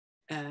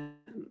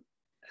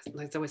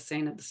 Like I was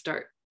saying at the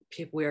start,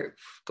 we're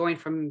going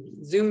from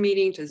Zoom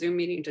meeting to Zoom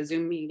meeting to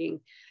Zoom meeting,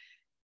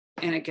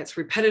 and it gets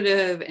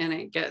repetitive and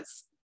it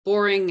gets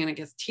boring and it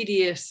gets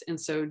tedious. And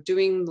so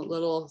doing the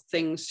little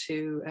things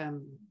to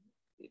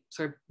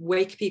sort of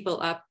wake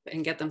people up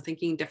and get them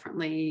thinking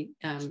differently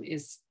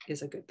is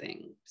a good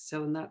thing.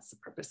 So, and that's the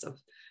purpose of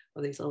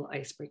these little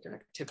icebreaker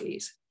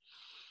activities.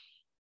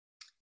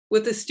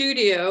 With the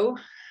studio,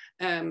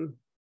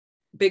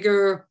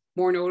 bigger,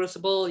 more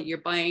noticeable, you're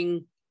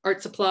buying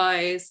art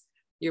supplies,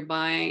 you're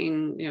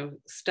buying, you know,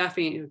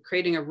 staffing,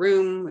 creating a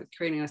room,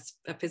 creating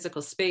a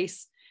physical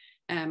space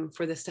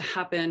for this to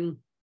happen.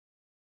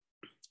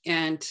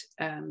 And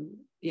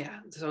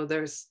so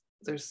there's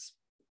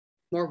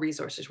more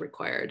resources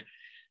required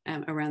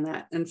around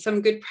that, and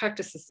some good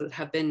practices that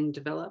have been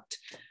developed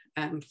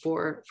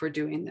for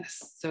doing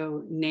this.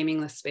 So naming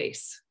the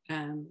space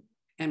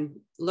and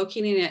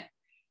locating it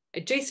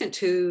adjacent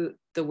to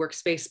the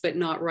workspace, but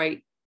not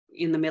right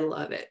in the middle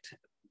of it.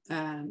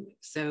 Putting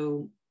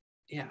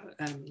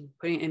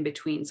it in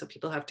between, so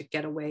people have to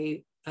get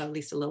away at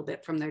least a little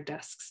bit from their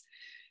desks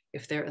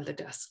if they're at the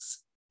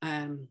desks.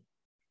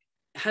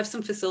 Have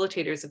some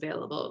facilitators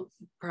available,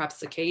 perhaps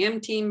the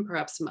KM team,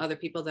 perhaps some other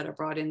people that are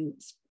brought in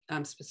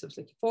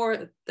specifically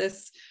for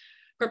this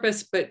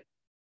purpose, but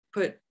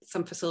put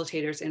some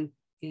facilitators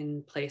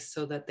in place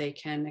so that they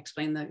can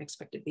explain the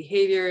expected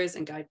behaviors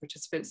and guide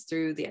participants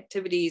through the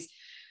activities,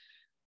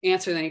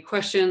 answer any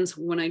questions.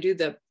 When I do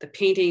the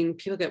painting,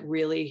 people get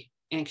really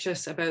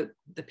anxious about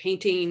the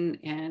painting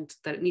and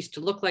that it needs to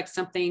look like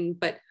something,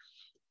 but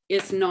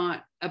it's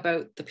not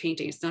about the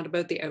painting. It's not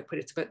about the output.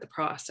 It's about the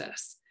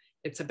process.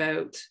 It's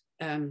about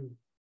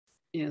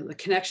the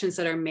connections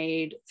that are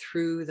made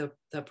through the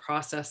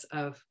process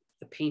of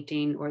the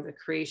painting or the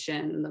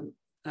creation,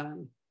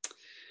 the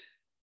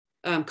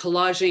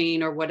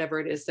collaging or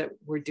whatever it is that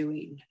we're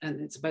doing. And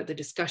it's about the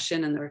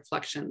discussion and the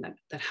reflection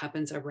that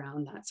happens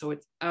around that. So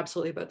it's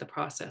absolutely about the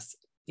process.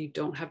 You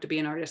don't have to be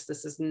an artist.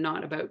 This is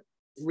not about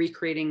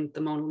recreating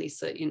the Mona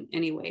Lisa in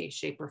any way,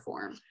 shape, or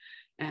form.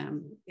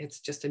 It's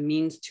just a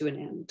means to an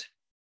end.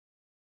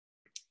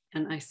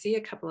 And I see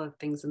a couple of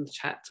things in the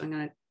chat, so I'm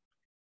gonna,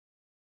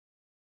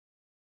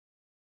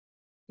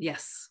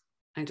 yes,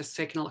 I'm just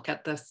taking a look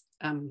at this.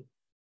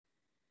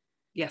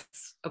 Yes,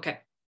 okay,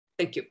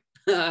 thank you.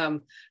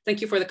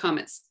 Thank you for the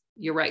comments.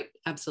 You're right,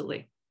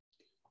 absolutely.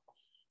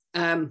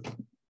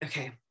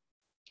 Okay,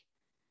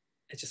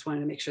 I just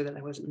wanted to make sure that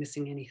I wasn't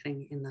missing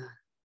anything in the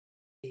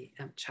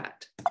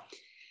chat.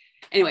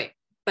 Anyway,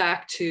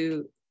 back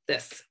to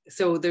this.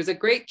 So there's a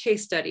great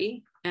case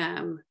study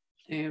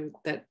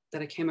that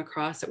I came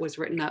across that was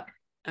written up,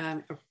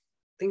 I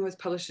think it was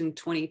published in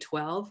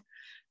 2012.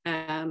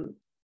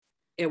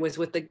 It was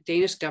with the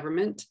Danish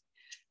government,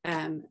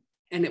 and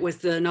it was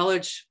the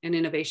Knowledge and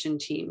Innovation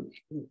team,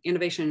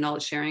 Innovation and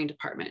Knowledge Sharing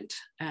Department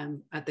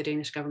at the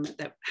Danish government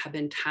that have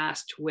been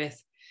tasked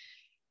with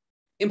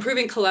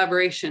improving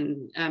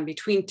collaboration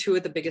between two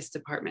of the biggest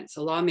departments,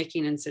 so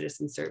lawmaking and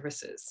citizen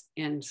services.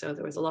 And so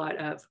there was a lot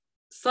of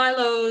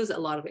silos, a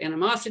lot of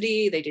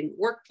animosity. They didn't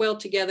work well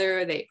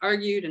together. They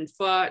argued and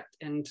fought,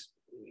 and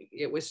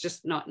it was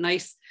just not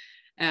nice.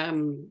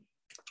 I'm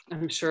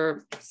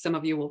sure some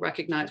of you will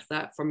recognize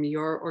that from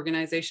your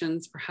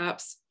organizations,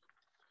 perhaps.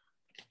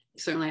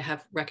 Certainly I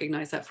have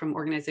recognized that from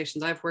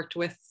organizations I've worked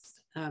with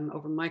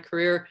over my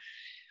career.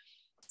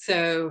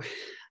 So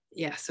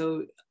yeah,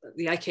 so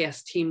the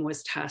IKS team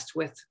was tasked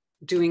with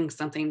doing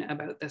something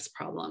about this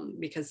problem,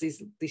 because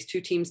these two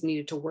teams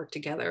needed to work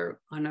together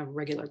on a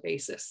regular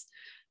basis.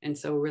 And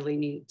so really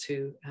needed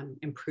to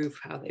improve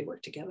how they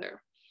work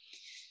together.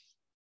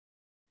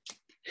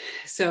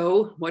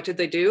 So what did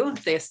they do?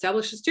 They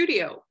established a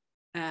studio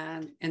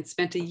and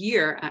spent a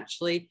year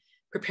actually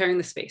preparing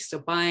the space. So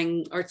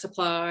buying art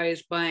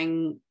supplies,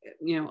 buying,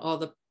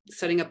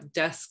 setting up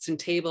desks and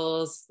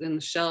tables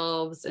and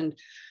shelves, and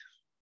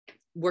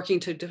working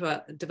to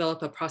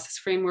develop a process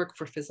framework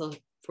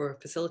for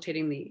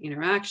facilitating the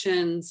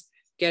interactions,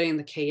 getting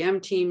the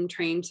KM team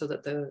trained so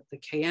that the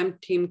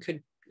KM team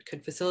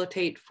could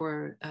facilitate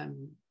for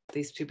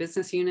these two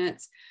business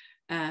units.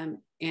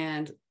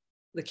 And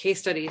the case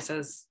study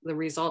says the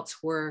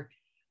results were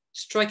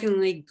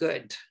strikingly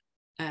good.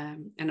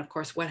 And of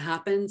course, what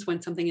happens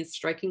when something is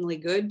strikingly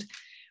good?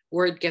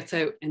 Word gets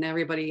out and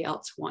everybody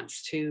else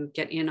wants to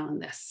get in on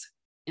this.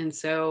 And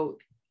so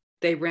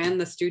they ran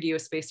the studio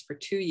space for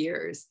 2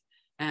 years,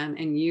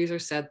 and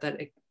users said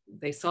that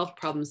they solved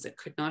problems that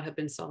could not have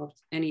been solved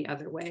any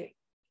other way.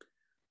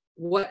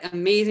 What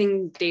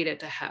amazing data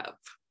to have,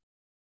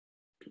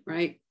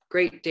 right?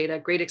 Great data,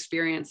 great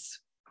experience,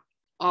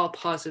 all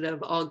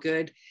positive, all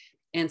good.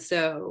 And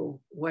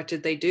so what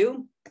did they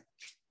do?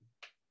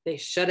 They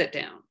shut it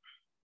down.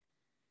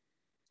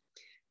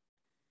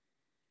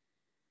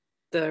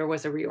 There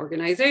was a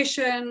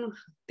reorganization.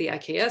 The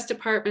IKS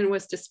department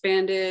was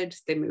disbanded.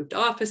 They moved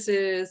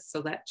offices,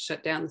 so that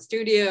shut down the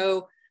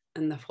studio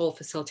and the whole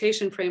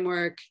facilitation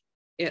framework.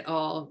 It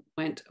all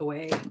went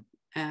away.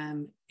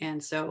 And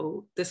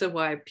so this is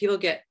why people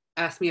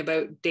ask me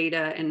about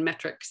data and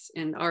metrics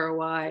and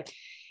ROI.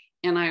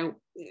 And I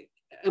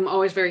am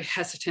always very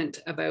hesitant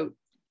about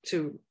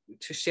to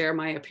share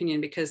my opinion,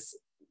 because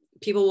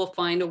people will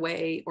find a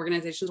way,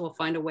 organizations will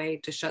find a way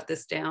to shut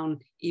this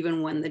down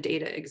even when the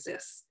data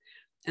exists.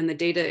 And the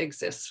data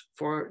exists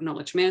for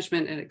knowledge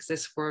management, it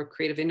exists for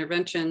creative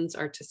interventions,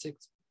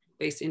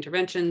 artistic-based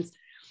interventions,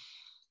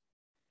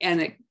 and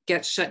it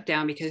gets shut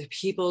down because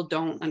people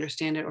don't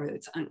understand it, or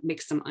it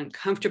makes them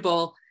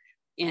uncomfortable.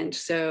 And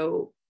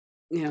so,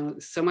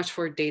 so much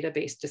for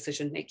data-based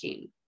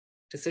decision-making.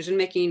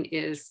 Decision-making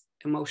is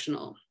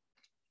emotional.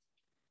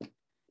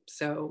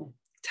 So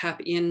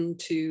tap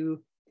into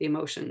the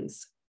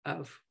emotions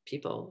of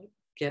people,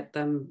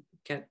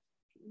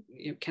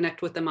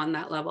 connect with them on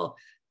that level.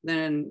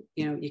 Then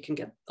you can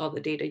get all the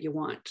data you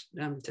want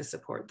to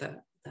support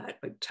that,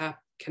 but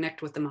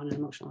connect with them on an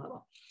emotional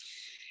level.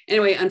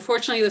 Anyway,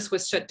 unfortunately, this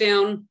was shut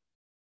down,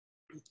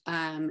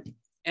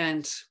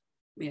 and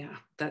yeah,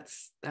 that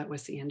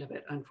was the end of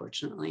it,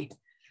 unfortunately.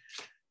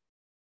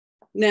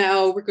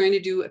 Now we're going to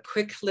do a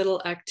quick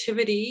little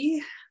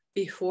activity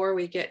before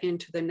we get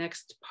into the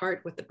next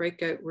part with the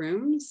breakout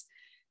rooms.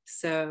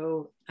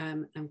 So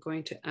I'm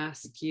going to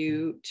ask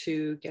you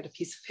to get a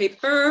piece of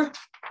paper.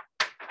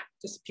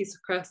 Just a piece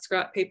of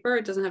scrap paper.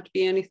 It doesn't have to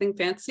be anything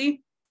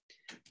fancy.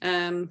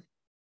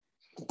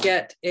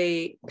 Get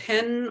a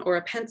pen or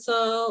a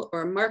pencil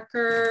or a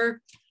marker,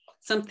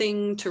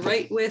 something to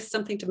write with,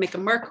 something to make a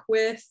mark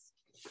with.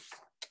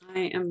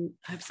 I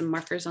have some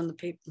markers on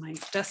my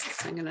desk.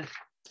 So I'm gonna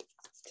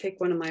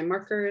take one of my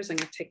markers. I'm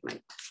gonna take my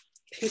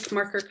pink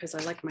marker because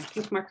I like my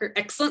pink marker.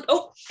 Excellent.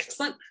 Oh,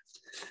 excellent.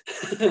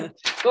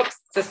 Oops,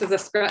 this is a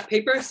scrap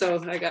paper.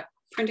 So I got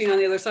printing on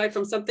the other side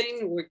from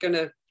something. We're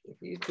gonna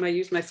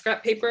use my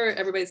scrap paper.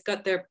 Everybody's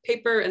got their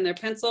paper and their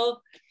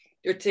pencil.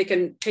 You're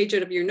taking a page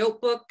out of your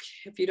notebook.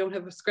 If you don't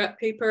have a scrap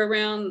paper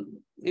around,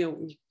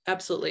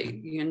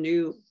 absolutely,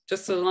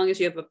 just so long as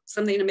you have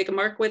something to make a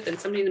mark with and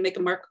something to make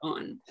a mark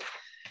on.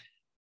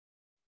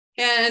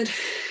 And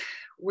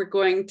we're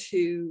going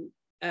to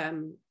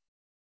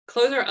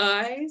close our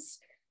eyes.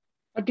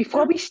 But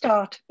before we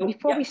start, there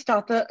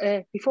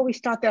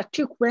are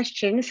 2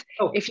 questions.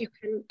 If you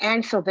can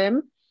answer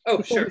them.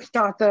 Before we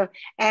start,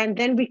 and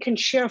then we can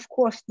share, of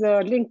course,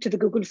 the link to the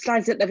Google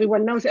Slides that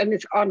everyone knows, and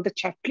it's on the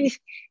chat. Please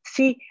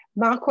see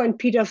Marco and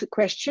Peter's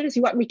questions.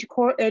 You want me to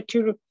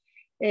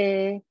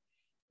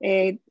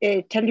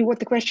tell you what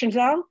the questions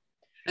are?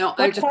 No,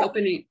 I'm just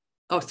opening.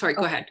 Oh, sorry,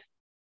 go ahead.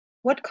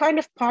 What kind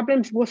of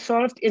problems were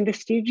solved in the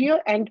studio,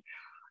 and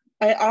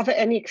are there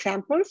any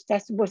examples?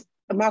 That was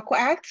Marco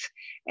asks,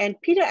 and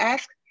Peter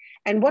asks,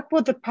 and what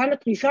were the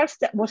pilot results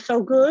that were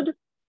so good,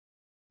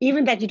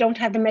 even that you don't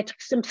have the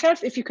metrics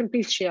themselves? If you can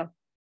please share.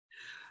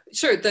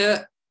 Sure.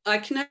 I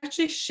can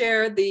actually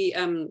share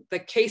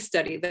the case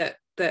study that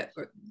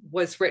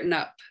was written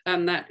up.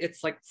 That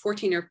it's like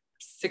 14 or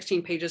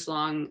 16 pages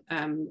long,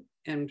 and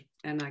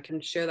I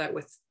can share that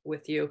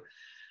with you.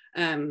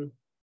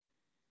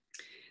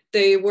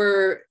 They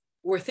were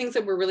things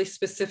that were really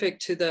specific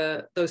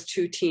to those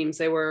two teams.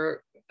 They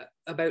were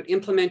about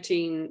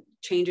implementing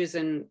changes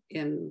in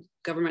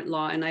government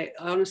law, and I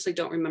honestly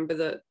don't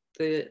remember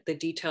the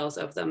details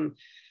of them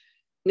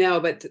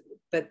now, but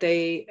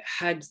they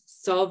had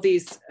solved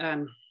these.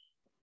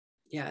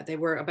 They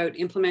were about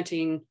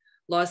implementing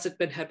laws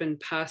that had been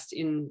passed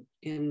in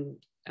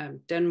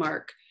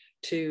Denmark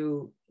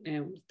to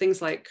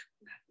things like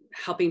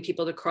helping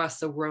people to cross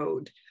the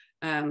road,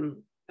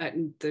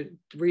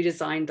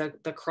 redesign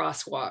the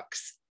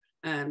crosswalks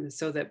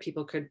so that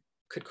people could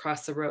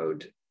cross the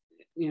road,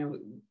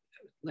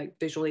 like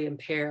visually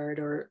impaired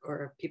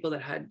or people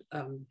that had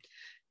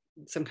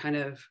some kind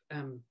of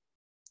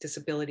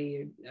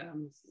disability,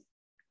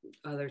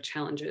 other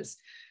challenges,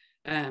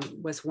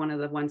 was one of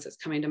the ones that's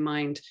coming to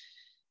mind.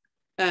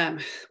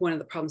 One of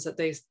the problems that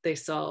they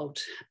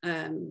solved.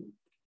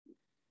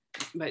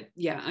 But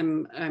yeah,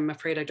 I'm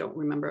afraid I don't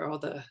remember all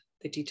the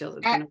details.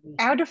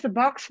 Out of the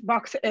box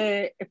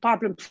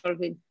problem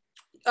solving.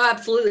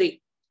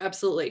 Absolutely.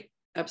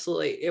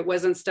 It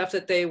wasn't stuff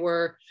that they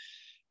were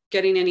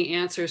getting any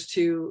answers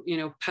to,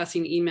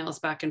 passing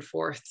emails back and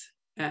forth.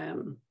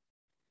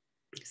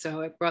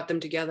 So I brought them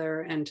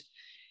together, and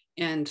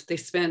they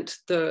spent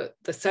the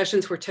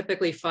sessions were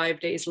typically 5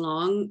 days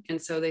long,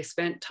 and so they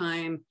spent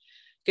time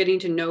getting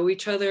to know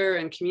each other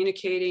and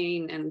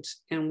communicating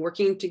and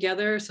working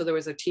together. So there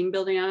was a team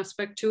building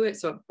aspect to it.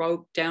 So it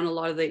broke down a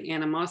lot of the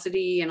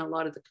animosity and a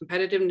lot of the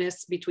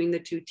competitiveness between the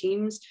two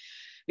teams,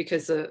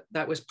 because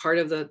that was part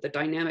of the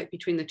dynamic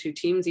between the two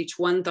teams. Each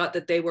one thought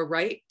that they were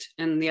right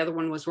and the other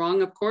one was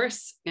wrong, of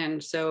course.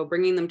 And so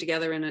bringing them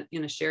together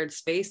in a shared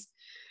space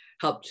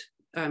helped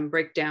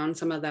break down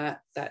some of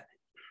that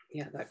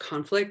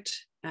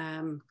conflict.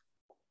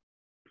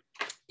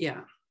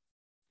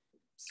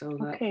 So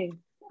okay.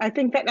 I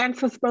think that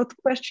answers both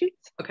questions.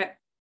 Okay.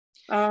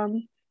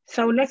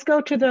 So let's go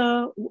to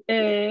the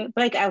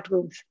breakout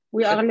rooms.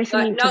 We are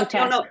listening to the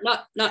task.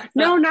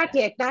 No, not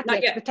yet.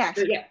 The task.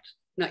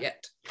 Not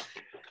yet.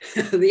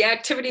 The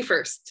activity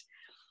first.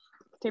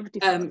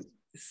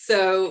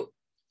 So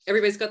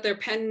everybody's got their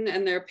pen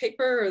and their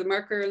paper, or the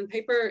marker and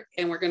paper,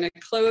 and we're going to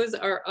close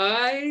our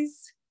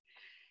eyes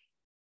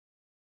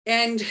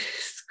and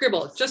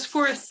scribble just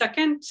for a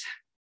second.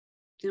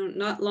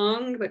 Not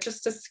long, but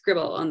just to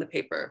scribble on the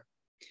paper.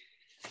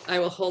 I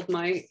will hold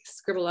my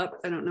scribble up.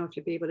 I don't know if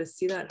you'll be able to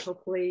see that.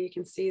 Hopefully you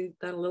can see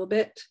that a little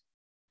bit,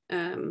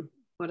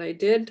 what I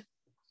did.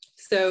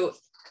 So,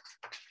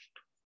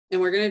 and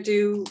we're going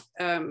to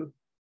do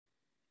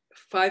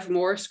 5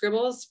 more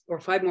scribbles or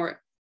 5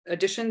 more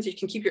additions. You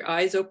can keep your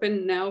eyes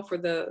open now for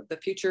the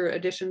future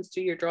additions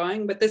to your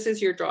drawing, but this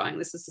is your drawing.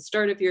 This is the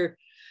start of your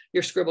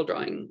scribble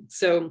drawing.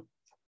 So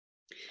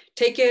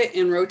take it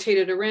and rotate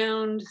it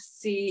around,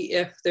 see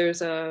if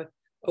there's a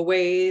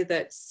way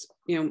that's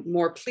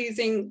more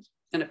pleasing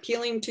and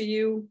appealing to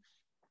you.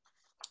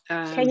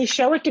 Can you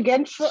show it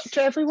again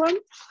to everyone?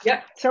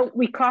 Yeah. So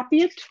we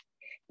copy it?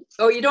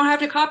 Oh, you don't have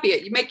to copy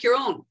it. You make your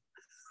own.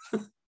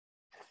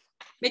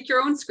 Make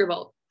your own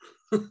scribble.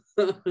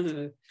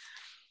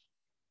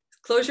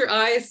 Close your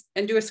eyes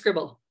and do a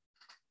scribble.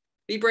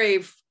 Be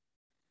brave.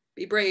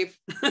 Be brave.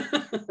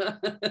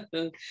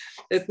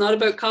 It's not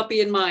about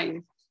copying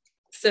mine.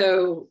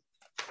 So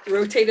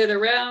rotate it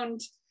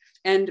around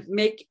and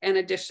make an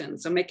addition.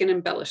 So make an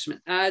embellishment,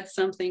 add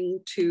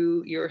something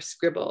to your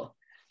scribble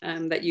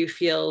that you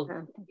feel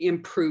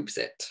improves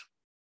it.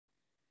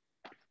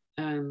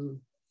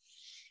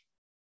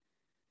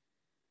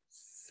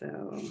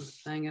 So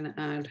I'm gonna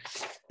add,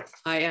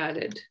 I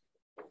added,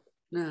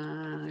 I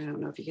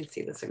don't know if you can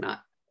see this or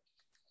not.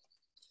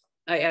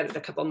 I added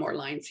a couple more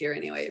lines here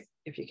anyway,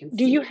 if you can see.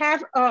 Do you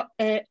have a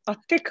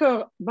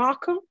thicker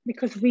marker?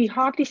 Because we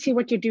hardly see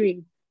what you're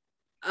doing.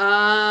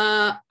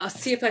 I'll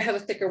see if I have a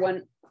thicker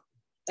one,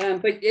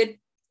 but it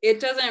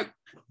doesn't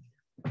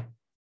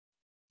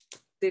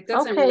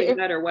really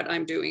matter what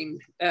I'm doing.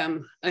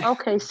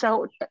 Okay,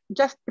 so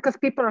just because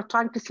people are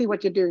trying to see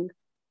what you're doing.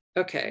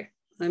 Okay,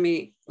 let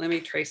me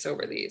trace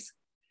over these.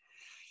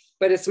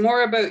 But it's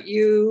more about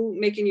you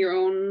making your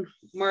own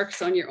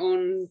marks on your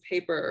own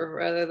paper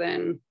rather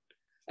than,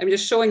 I'm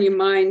just showing you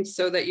mine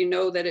so that you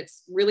know that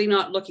it's really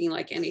not looking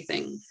like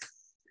anything.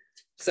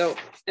 So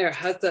there,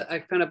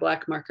 I found a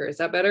black marker. Is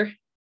that better?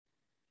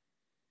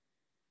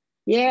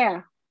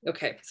 Yeah.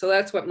 Okay, so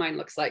that's what mine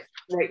looks like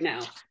right now.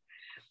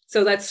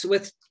 So that's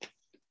with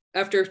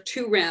after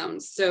 2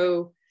 rounds.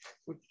 So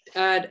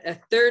add a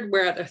third,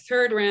 we're at a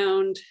 3rd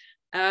round,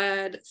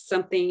 add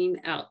something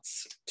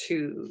else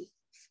to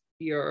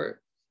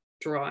your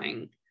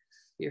drawing,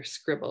 your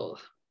scribble.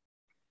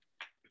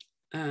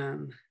 I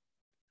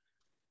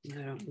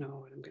don't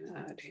know what I'm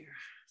gonna add here.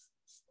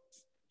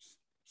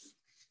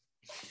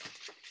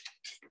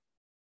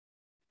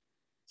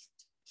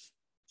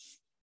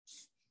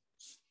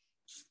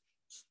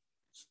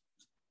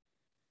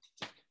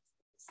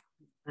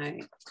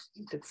 I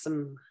did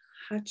some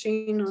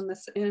hatching on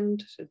this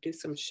end to do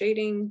some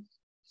shading.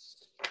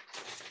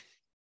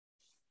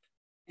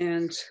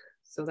 And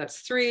so that's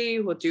 3.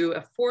 We'll do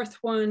a 4th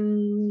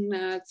one,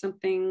 add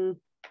something.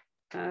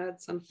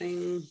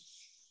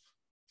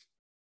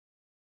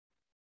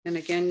 And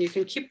again, you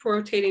can keep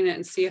rotating it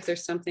and see if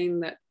there's something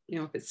that, you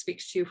know, if it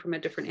speaks to you from a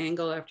different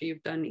angle after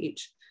you've done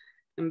each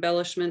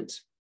embellishment,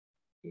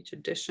 each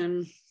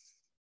addition.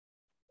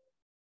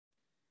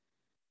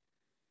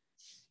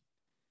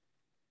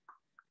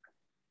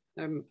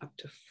 I'm up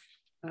to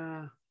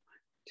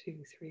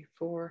 2, 3,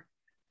 4.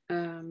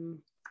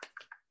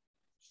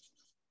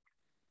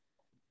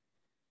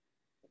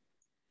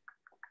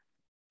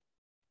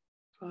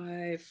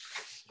 5,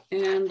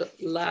 and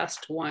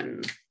last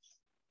one.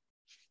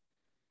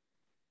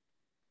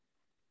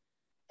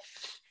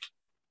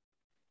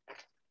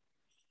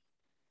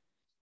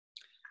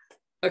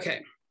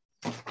 Okay.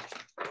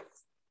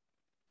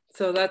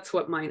 So that's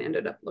what mine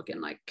ended up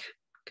looking like,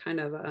 kind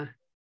of a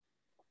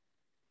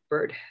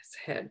bird's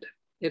head.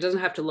 It doesn't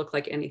have to look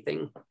like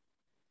anything.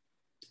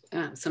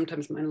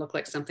 Sometimes mine look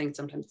like something,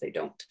 sometimes they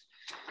don't.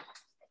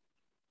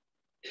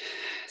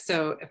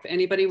 So if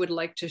anybody would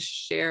like to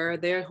share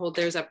hold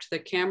theirs up to the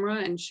camera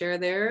and share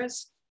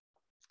theirs.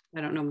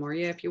 I don't know,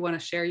 Moria, if you want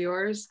to share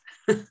yours.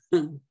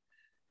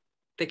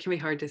 They can be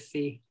hard to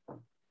see.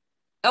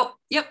 Oh,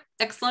 yep,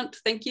 excellent,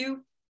 thank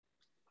you.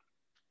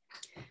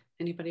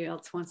 Anybody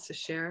else wants to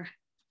share?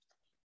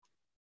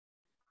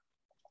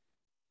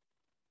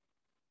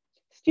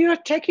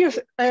 Stuart, take yours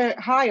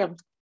higher.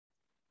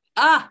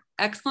 Ah,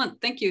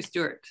 excellent, thank you,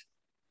 Stuart.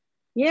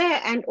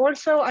 Yeah, and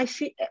also I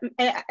see,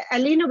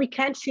 Alina, we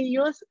can't see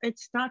yours.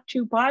 It's not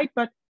too bright,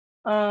 but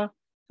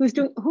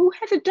who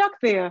has a duck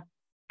there?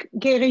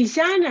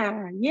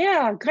 Gerizana,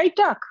 yeah, great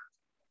duck.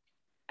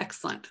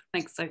 Excellent,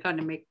 thanks. I got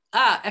to make,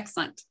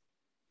 excellent.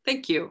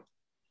 Thank you.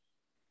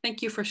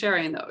 Thank you for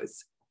sharing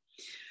those.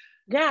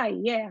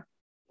 Yeah.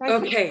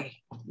 Okay,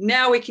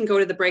 now we can go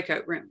to the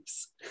breakout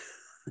rooms.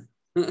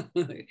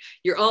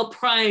 You're all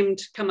primed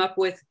to come up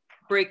with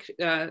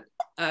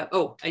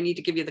oh, I need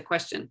to give you the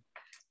question.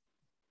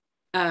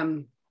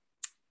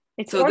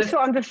 It's so also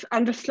on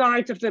the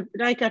slides of the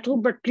breakout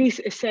room, but please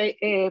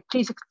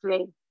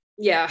explain.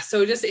 Yeah,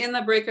 so just in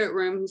the breakout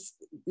rooms,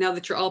 now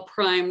that you're all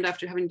primed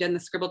after having done the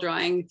scribble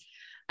drawing,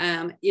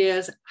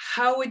 is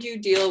how would you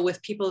deal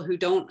with people who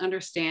don't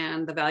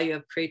understand the value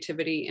of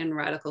creativity in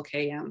Radical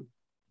KM?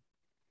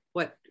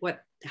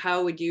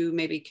 How would you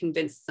maybe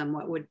convince them?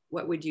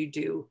 What would you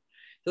do?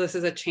 So this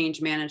is a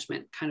change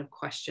management kind of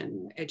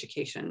question,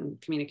 education,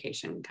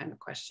 communication kind of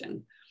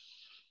question.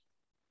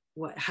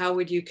 How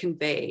would you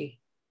convey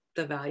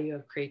the value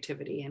of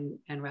creativity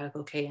and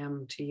Radical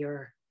KM to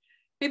your,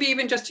 maybe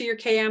even just to your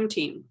KM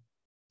team?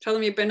 Tell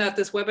them you've been at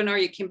this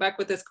webinar, you came back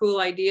with this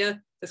cool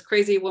idea, this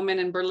crazy woman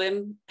in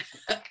Berlin,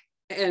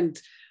 and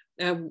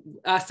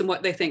ask them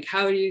what they think.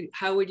 How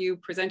would you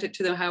present it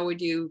to them? How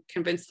would you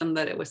convince them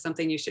that it was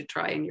something you should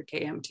try in your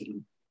KM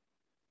team?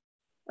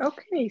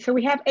 Okay, so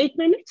we have 8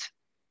 minutes.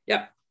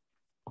 Yep.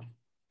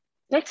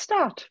 Let's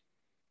start.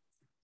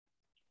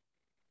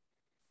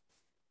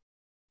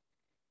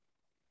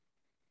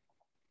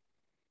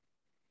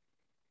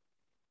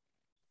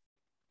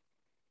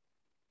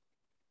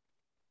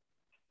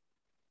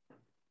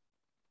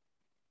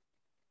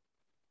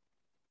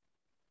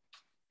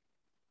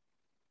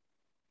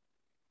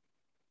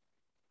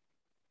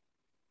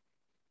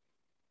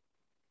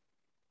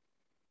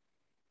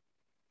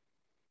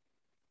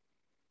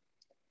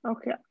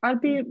 Okay, I'll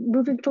be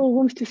moving through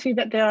rooms to see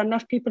that there are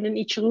enough people in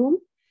each room.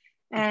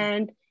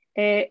 And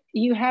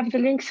you have the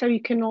link so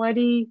you can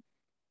already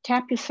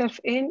tap yourself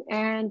in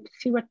and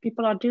see what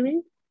people are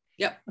doing.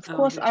 Yep. Of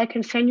course, I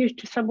can send you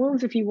to some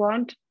rooms if you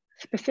want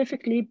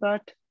specifically,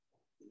 but.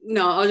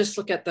 No, I'll just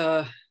look at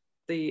the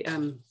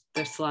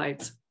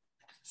slides.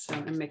 So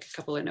and make a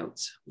couple of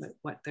notes with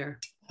what they're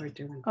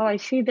doing. Oh, I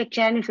see that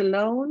Jan is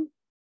alone.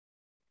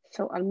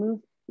 So I'll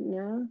move,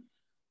 no.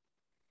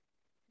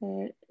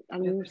 I'll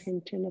move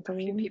him to another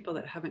room. A few people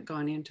that haven't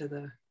gone into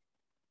the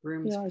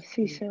rooms. Yeah, I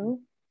see so.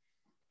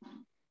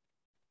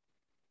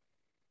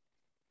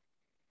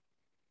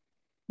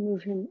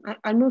 Move him.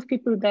 I'll move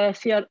people that I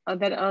see that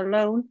are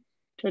alone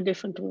to a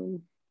different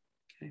room.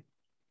 Okay.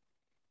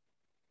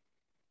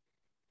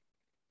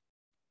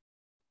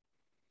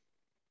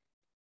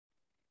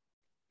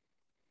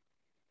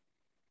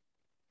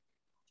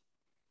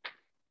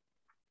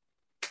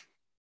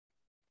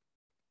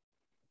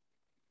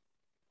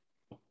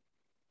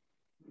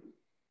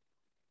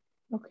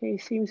 Okay,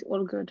 seems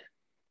all good.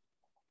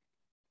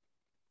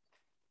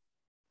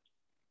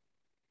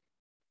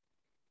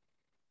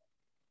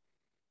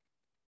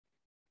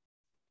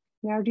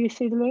 Now, do you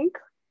see the link?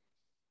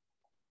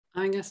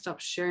 I'm going to stop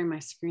sharing my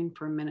screen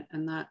for a minute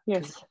and that.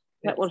 Yes,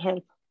 that will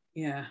help.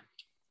 Yeah.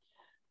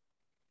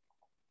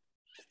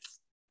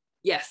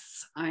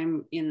 Yes,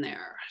 I'm in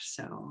there.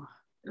 So.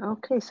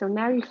 Okay, so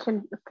now you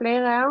can play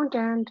around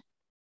and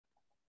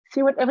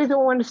see what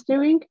everyone is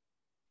doing,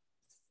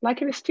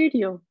 like in a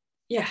studio.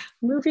 Yeah.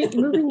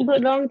 Moving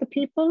along the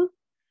people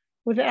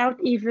without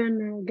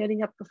even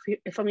getting up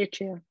from your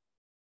chair.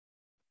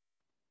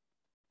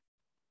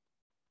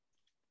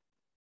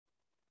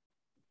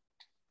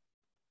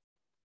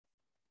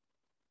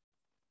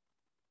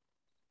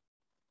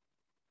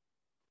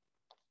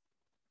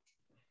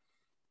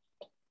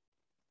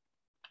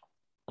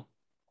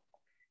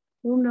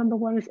 Room number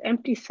 1 is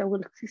empty, so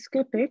we'll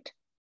skip it.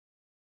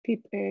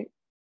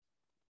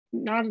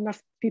 Not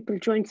enough people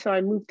joined, so I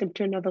moved them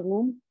to another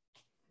room.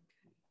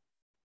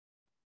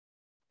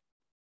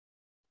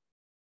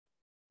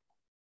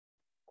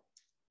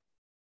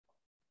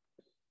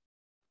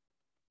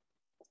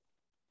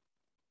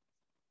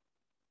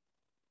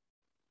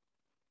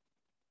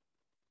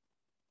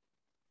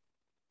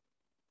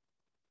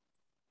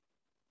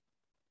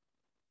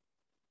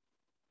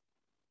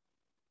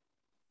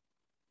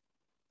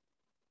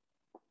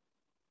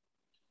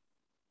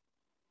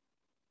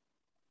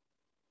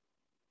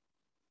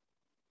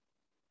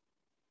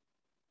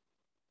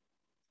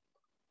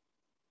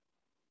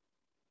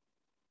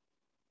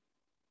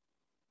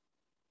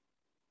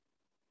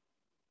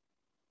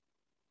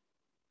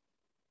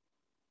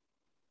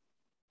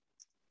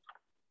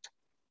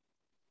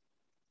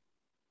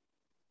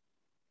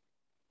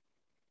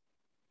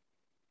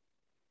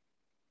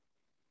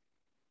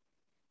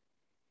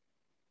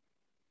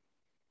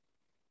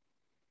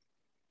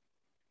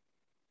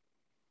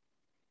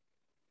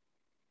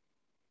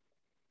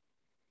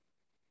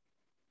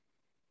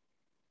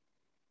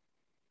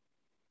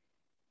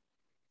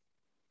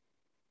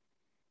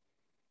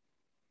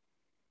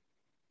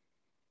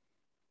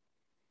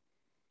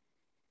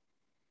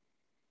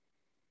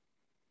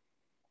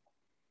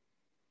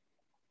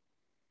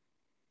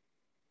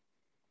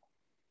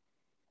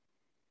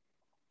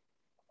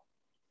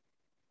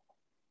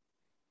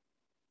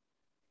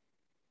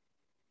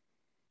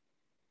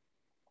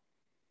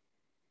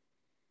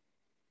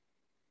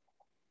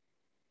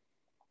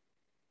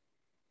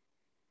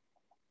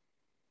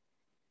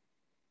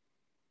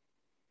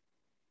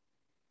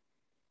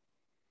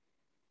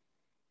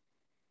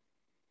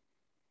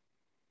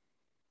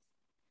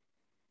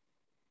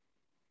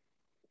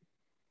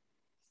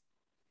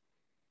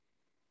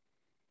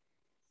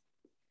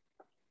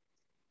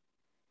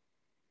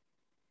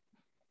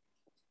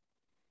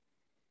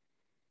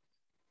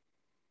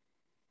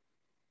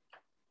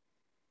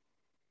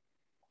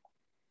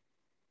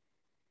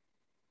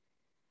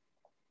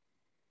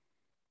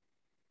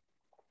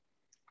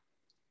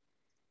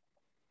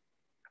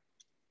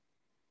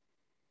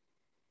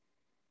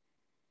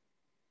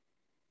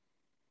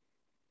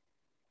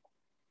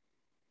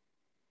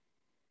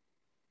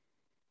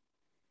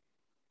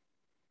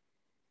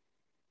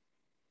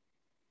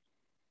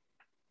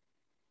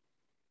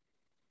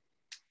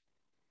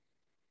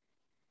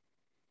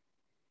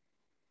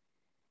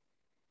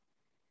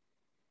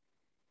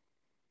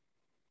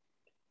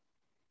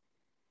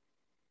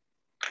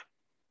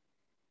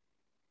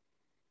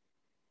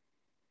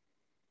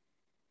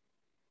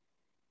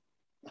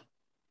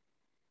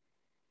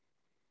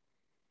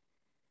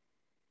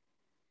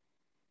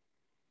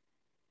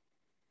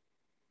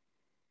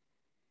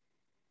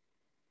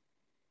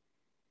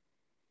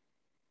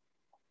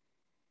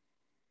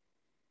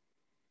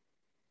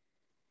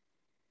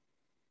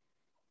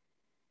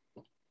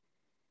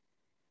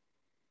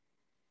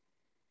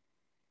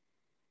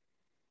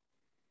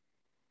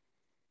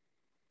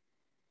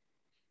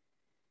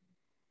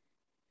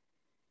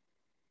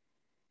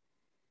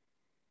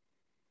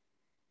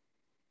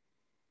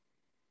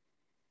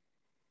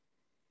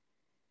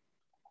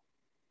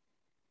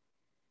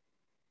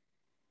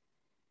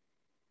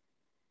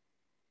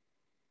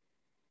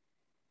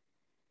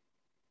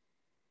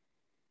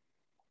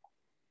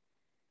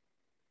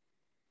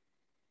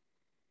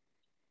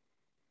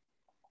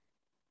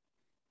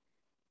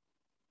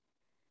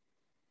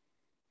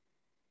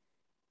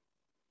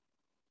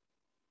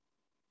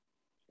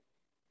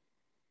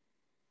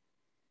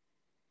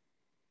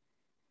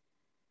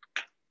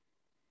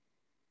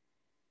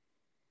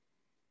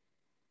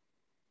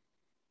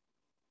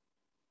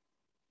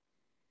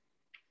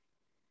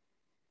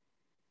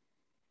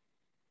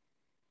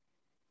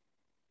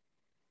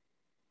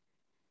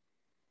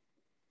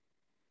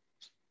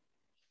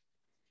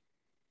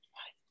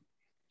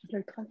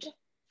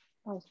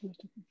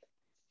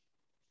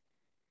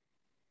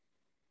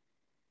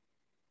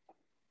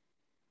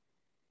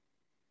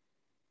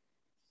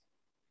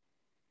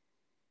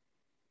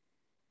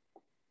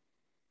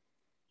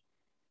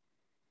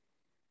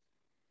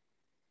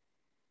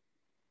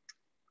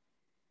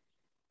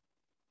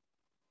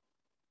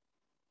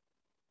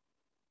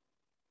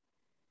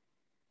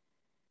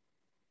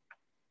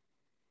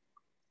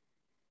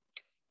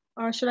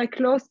 Should I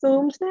close the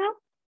rooms now?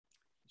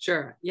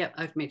 Sure. Yeah,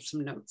 I've made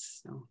some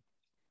notes. So.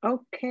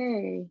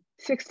 Okay,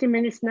 60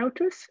 minutes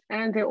notice,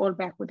 and they're all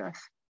back with us.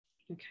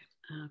 Okay,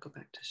 I'll go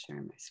back to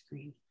sharing my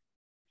screen.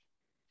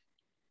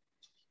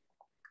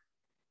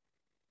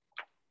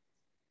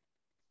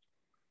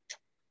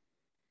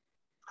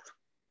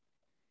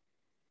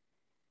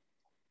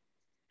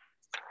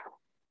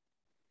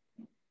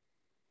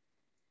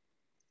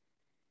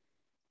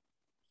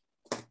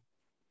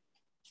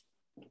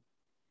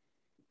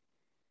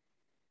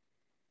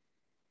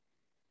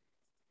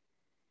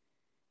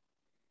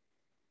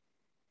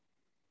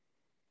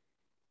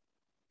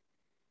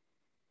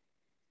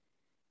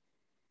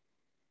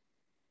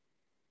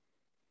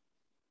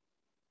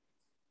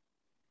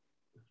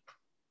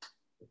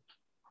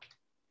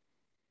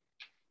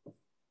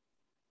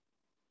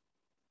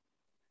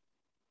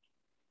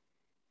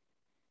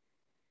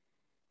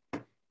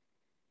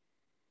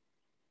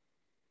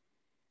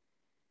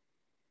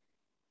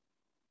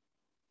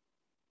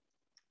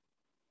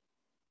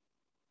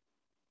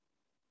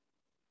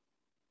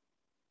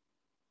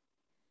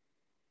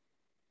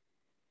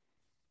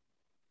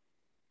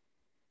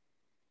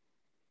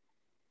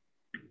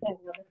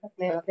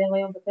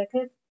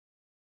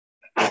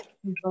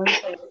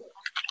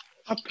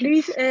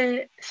 Please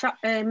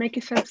make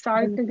yourself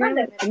silent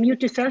again.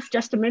 Mute yourself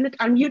just a minute.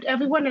 Unmute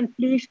everyone, and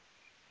please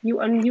you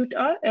unmute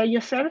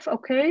yourself,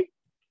 okay?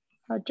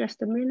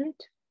 Just a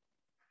minute.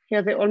 Yeah,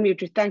 they're all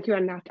muted. Thank you,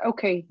 Anat.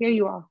 Okay, here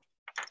you are.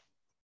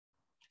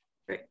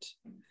 Great.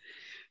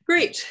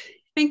 Great,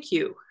 thank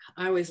you.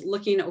 I was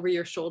looking over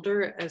your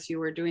shoulder as you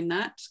were doing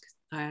that.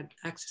 I had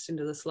access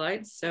into the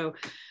slides. So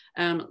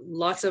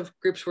lots of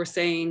groups were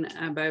saying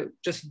about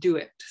just do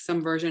it,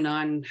 some version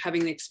on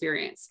having the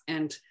experience.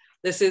 And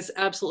this is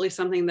absolutely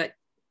something that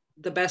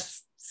the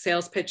best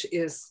sales pitch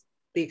is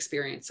the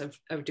experience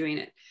of doing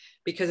it,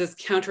 because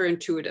it's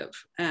counterintuitive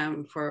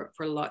for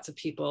lots of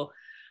people.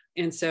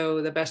 And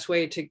so the best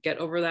way to get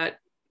over that,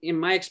 in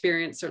my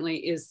experience,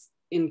 certainly is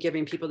in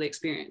giving people the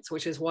experience,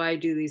 which is why I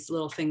do these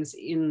little things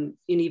in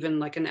even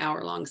like an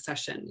hour-long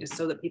session, is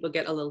so that people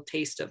get a little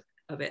taste of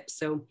it.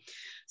 So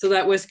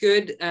that was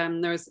good.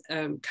 There was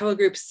a couple of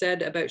groups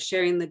said about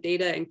sharing the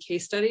data and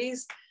case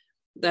studies.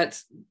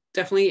 That's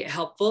definitely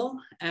helpful.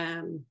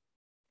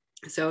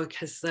 So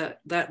because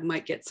that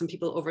might get some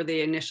people over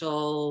the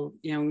initial,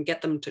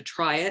 get them to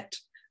try it,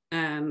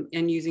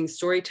 and using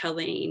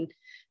storytelling,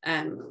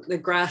 the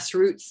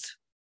grassroots,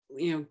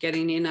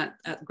 getting in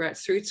at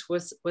grassroots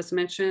was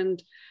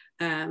mentioned,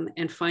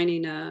 and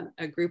finding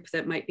a group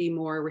that might be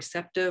more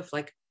receptive,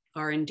 like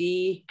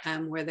R&D,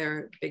 where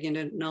they're big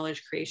into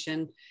knowledge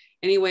creation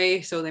anyway,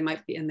 so they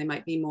might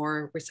be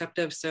more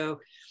receptive. So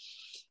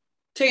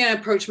taking an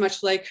approach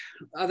much like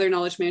other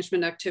knowledge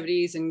management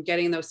activities and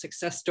getting those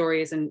success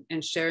stories and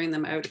sharing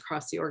them out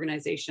across the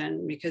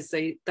organization, because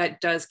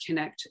that does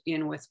connect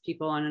in with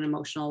people on an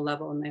emotional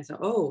level, and they say,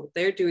 oh,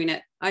 they're doing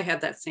it, I have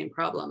that same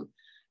problem.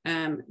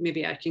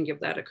 Maybe I can give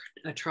that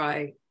a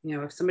try.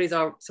 If somebody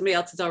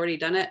else has already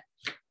done it,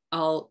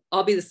 I'll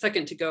be the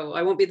second to go.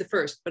 I won't be the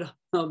first, but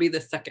I'll be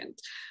the second.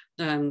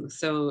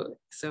 So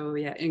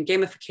yeah, and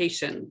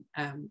gamification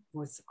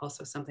was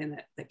also something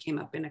that came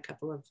up in a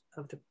couple of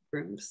the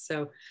rooms.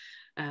 So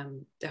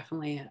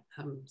definitely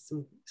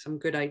some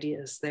good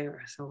ideas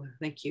there. So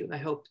thank you. I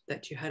hope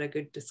that you had a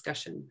good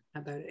discussion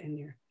about it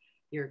in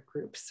your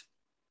groups.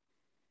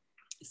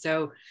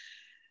 So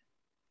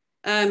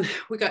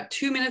we got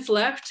 2 minutes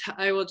left.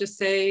 I will just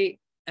say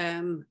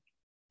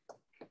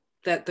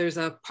that there's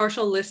a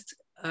partial list,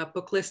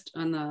 book list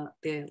on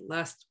the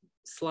last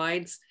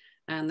slides,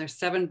 and there's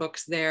 7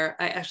 books there.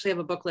 I actually have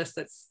a book list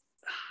that's,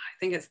 I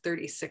think it's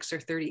 36 or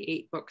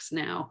 38 books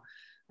now.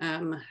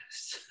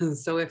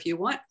 So if you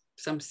want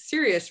some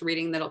serious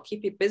reading that'll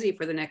keep you busy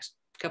for the next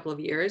couple of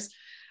years,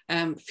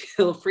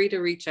 feel free to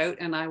reach out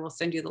and I will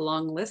send you the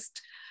long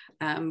list.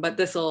 But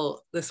this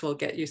will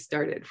get you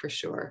started for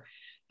sure.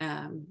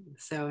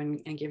 So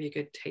and give you a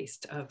good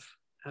taste of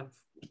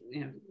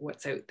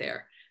what's out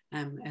there,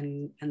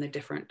 and the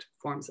different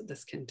forms that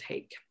this can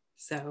take.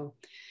 So,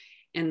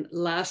 and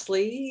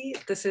lastly,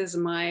 this is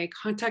my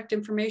contact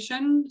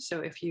information.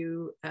 So if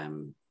you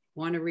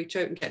want to reach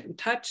out and get in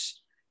touch,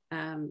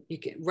 you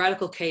can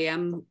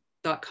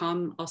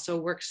radicalkm.com also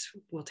works.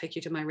 Will take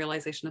you to my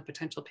realization of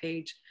potential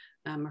page,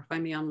 or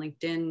find me on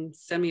LinkedIn,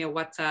 send me a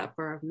WhatsApp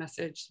or a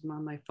message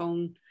on my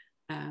phone.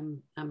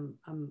 I'm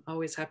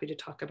always happy to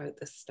talk about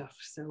this stuff.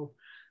 So,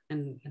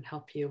 and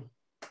help you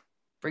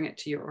bring it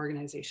to your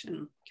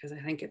organization, because I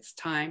think it's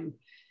time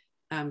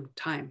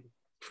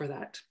for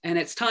that. And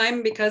it's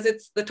time because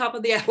it's the top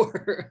of the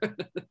hour.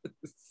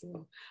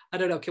 So I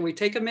don't know, can we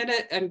take a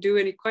minute and do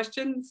any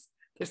questions?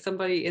 There's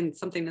something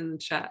in the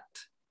chat.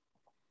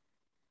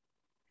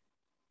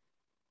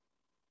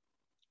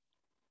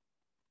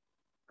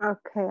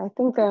 Okay, I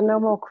think there are no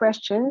more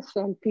questions,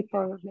 and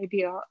people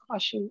maybe are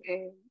rushing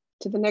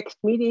to the next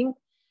meeting.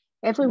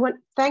 Everyone,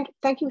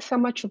 thank you so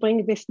much for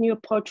bringing this new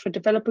approach, for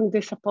developing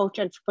this approach,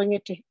 and for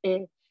bringing it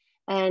to,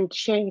 and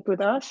sharing it with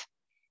us.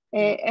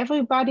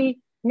 Everybody,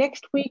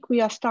 next week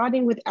we are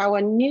starting with our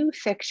new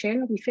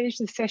section. We finished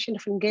the session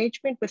of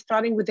engagement. We're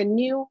starting with a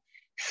new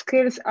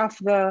skills of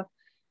the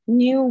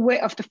new way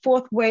of the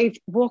fourth wave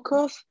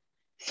workers.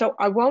 So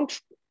I won't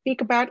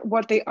speak about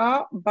what they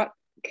are, but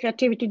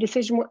creativity,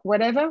 decision,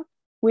 whatever.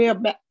 We are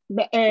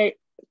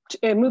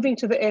moving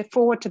to the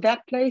forward to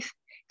that place.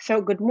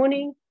 So good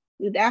morning,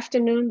 good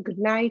afternoon, good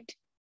night.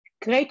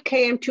 Great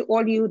KM to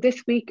all you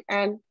this week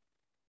and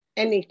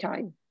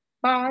anytime.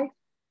 Bye.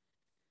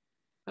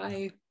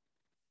 Bye.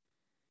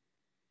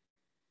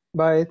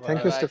 Bye.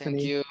 Thank you, Bye. Stephanie.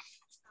 Thank you.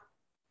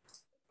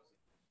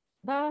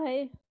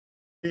 Bye.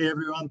 Hey,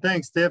 everyone.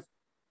 Thanks, Steph.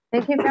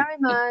 Thank you very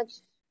much.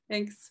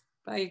 Thanks.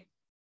 Bye.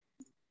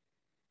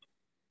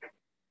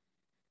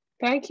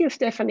 Thank you,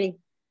 Stephanie.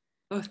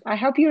 Oh. I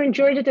hope you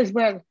enjoyed it as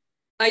well.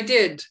 I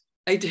did.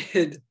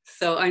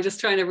 So I'm just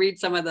trying to read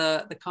some of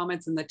the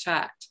comments in the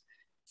chat.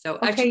 So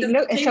Okay, actually,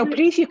 look, so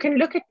please, you can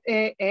look at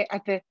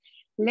the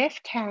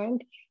left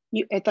hand,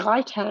 at the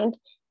right hand,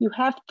 you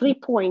have 3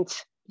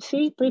 points.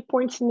 See 3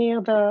 points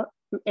near the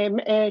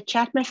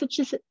chat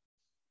messages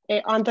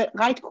on the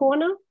right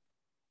corner?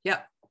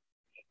 Yeah.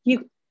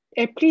 You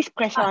please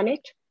press on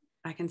it.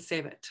 I can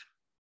save it.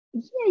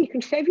 Yeah, you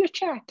can save your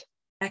chat.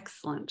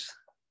 Excellent.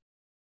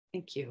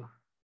 Thank you.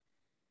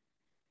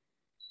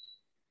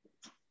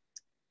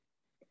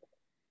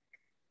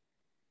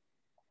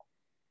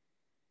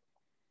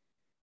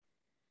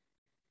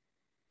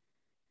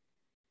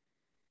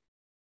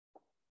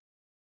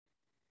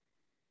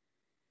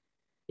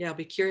 Yeah, I'll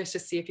be curious to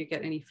see if you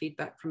get any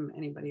feedback from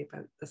anybody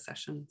about the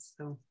session.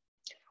 So.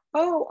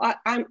 Oh,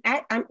 I'm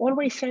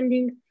always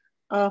sending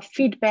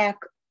feedback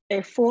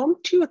form.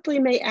 2 or 3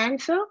 may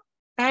answer,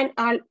 and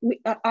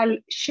I'll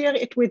share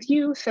it with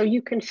you so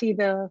you can see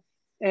the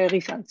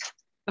results.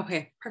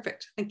 Okay,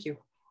 perfect. Thank you.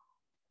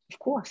 Of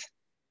course.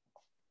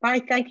 Bye.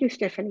 Thank you,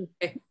 Stephanie.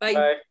 Okay, bye.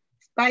 Bye.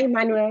 Bye,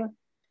 Manuel.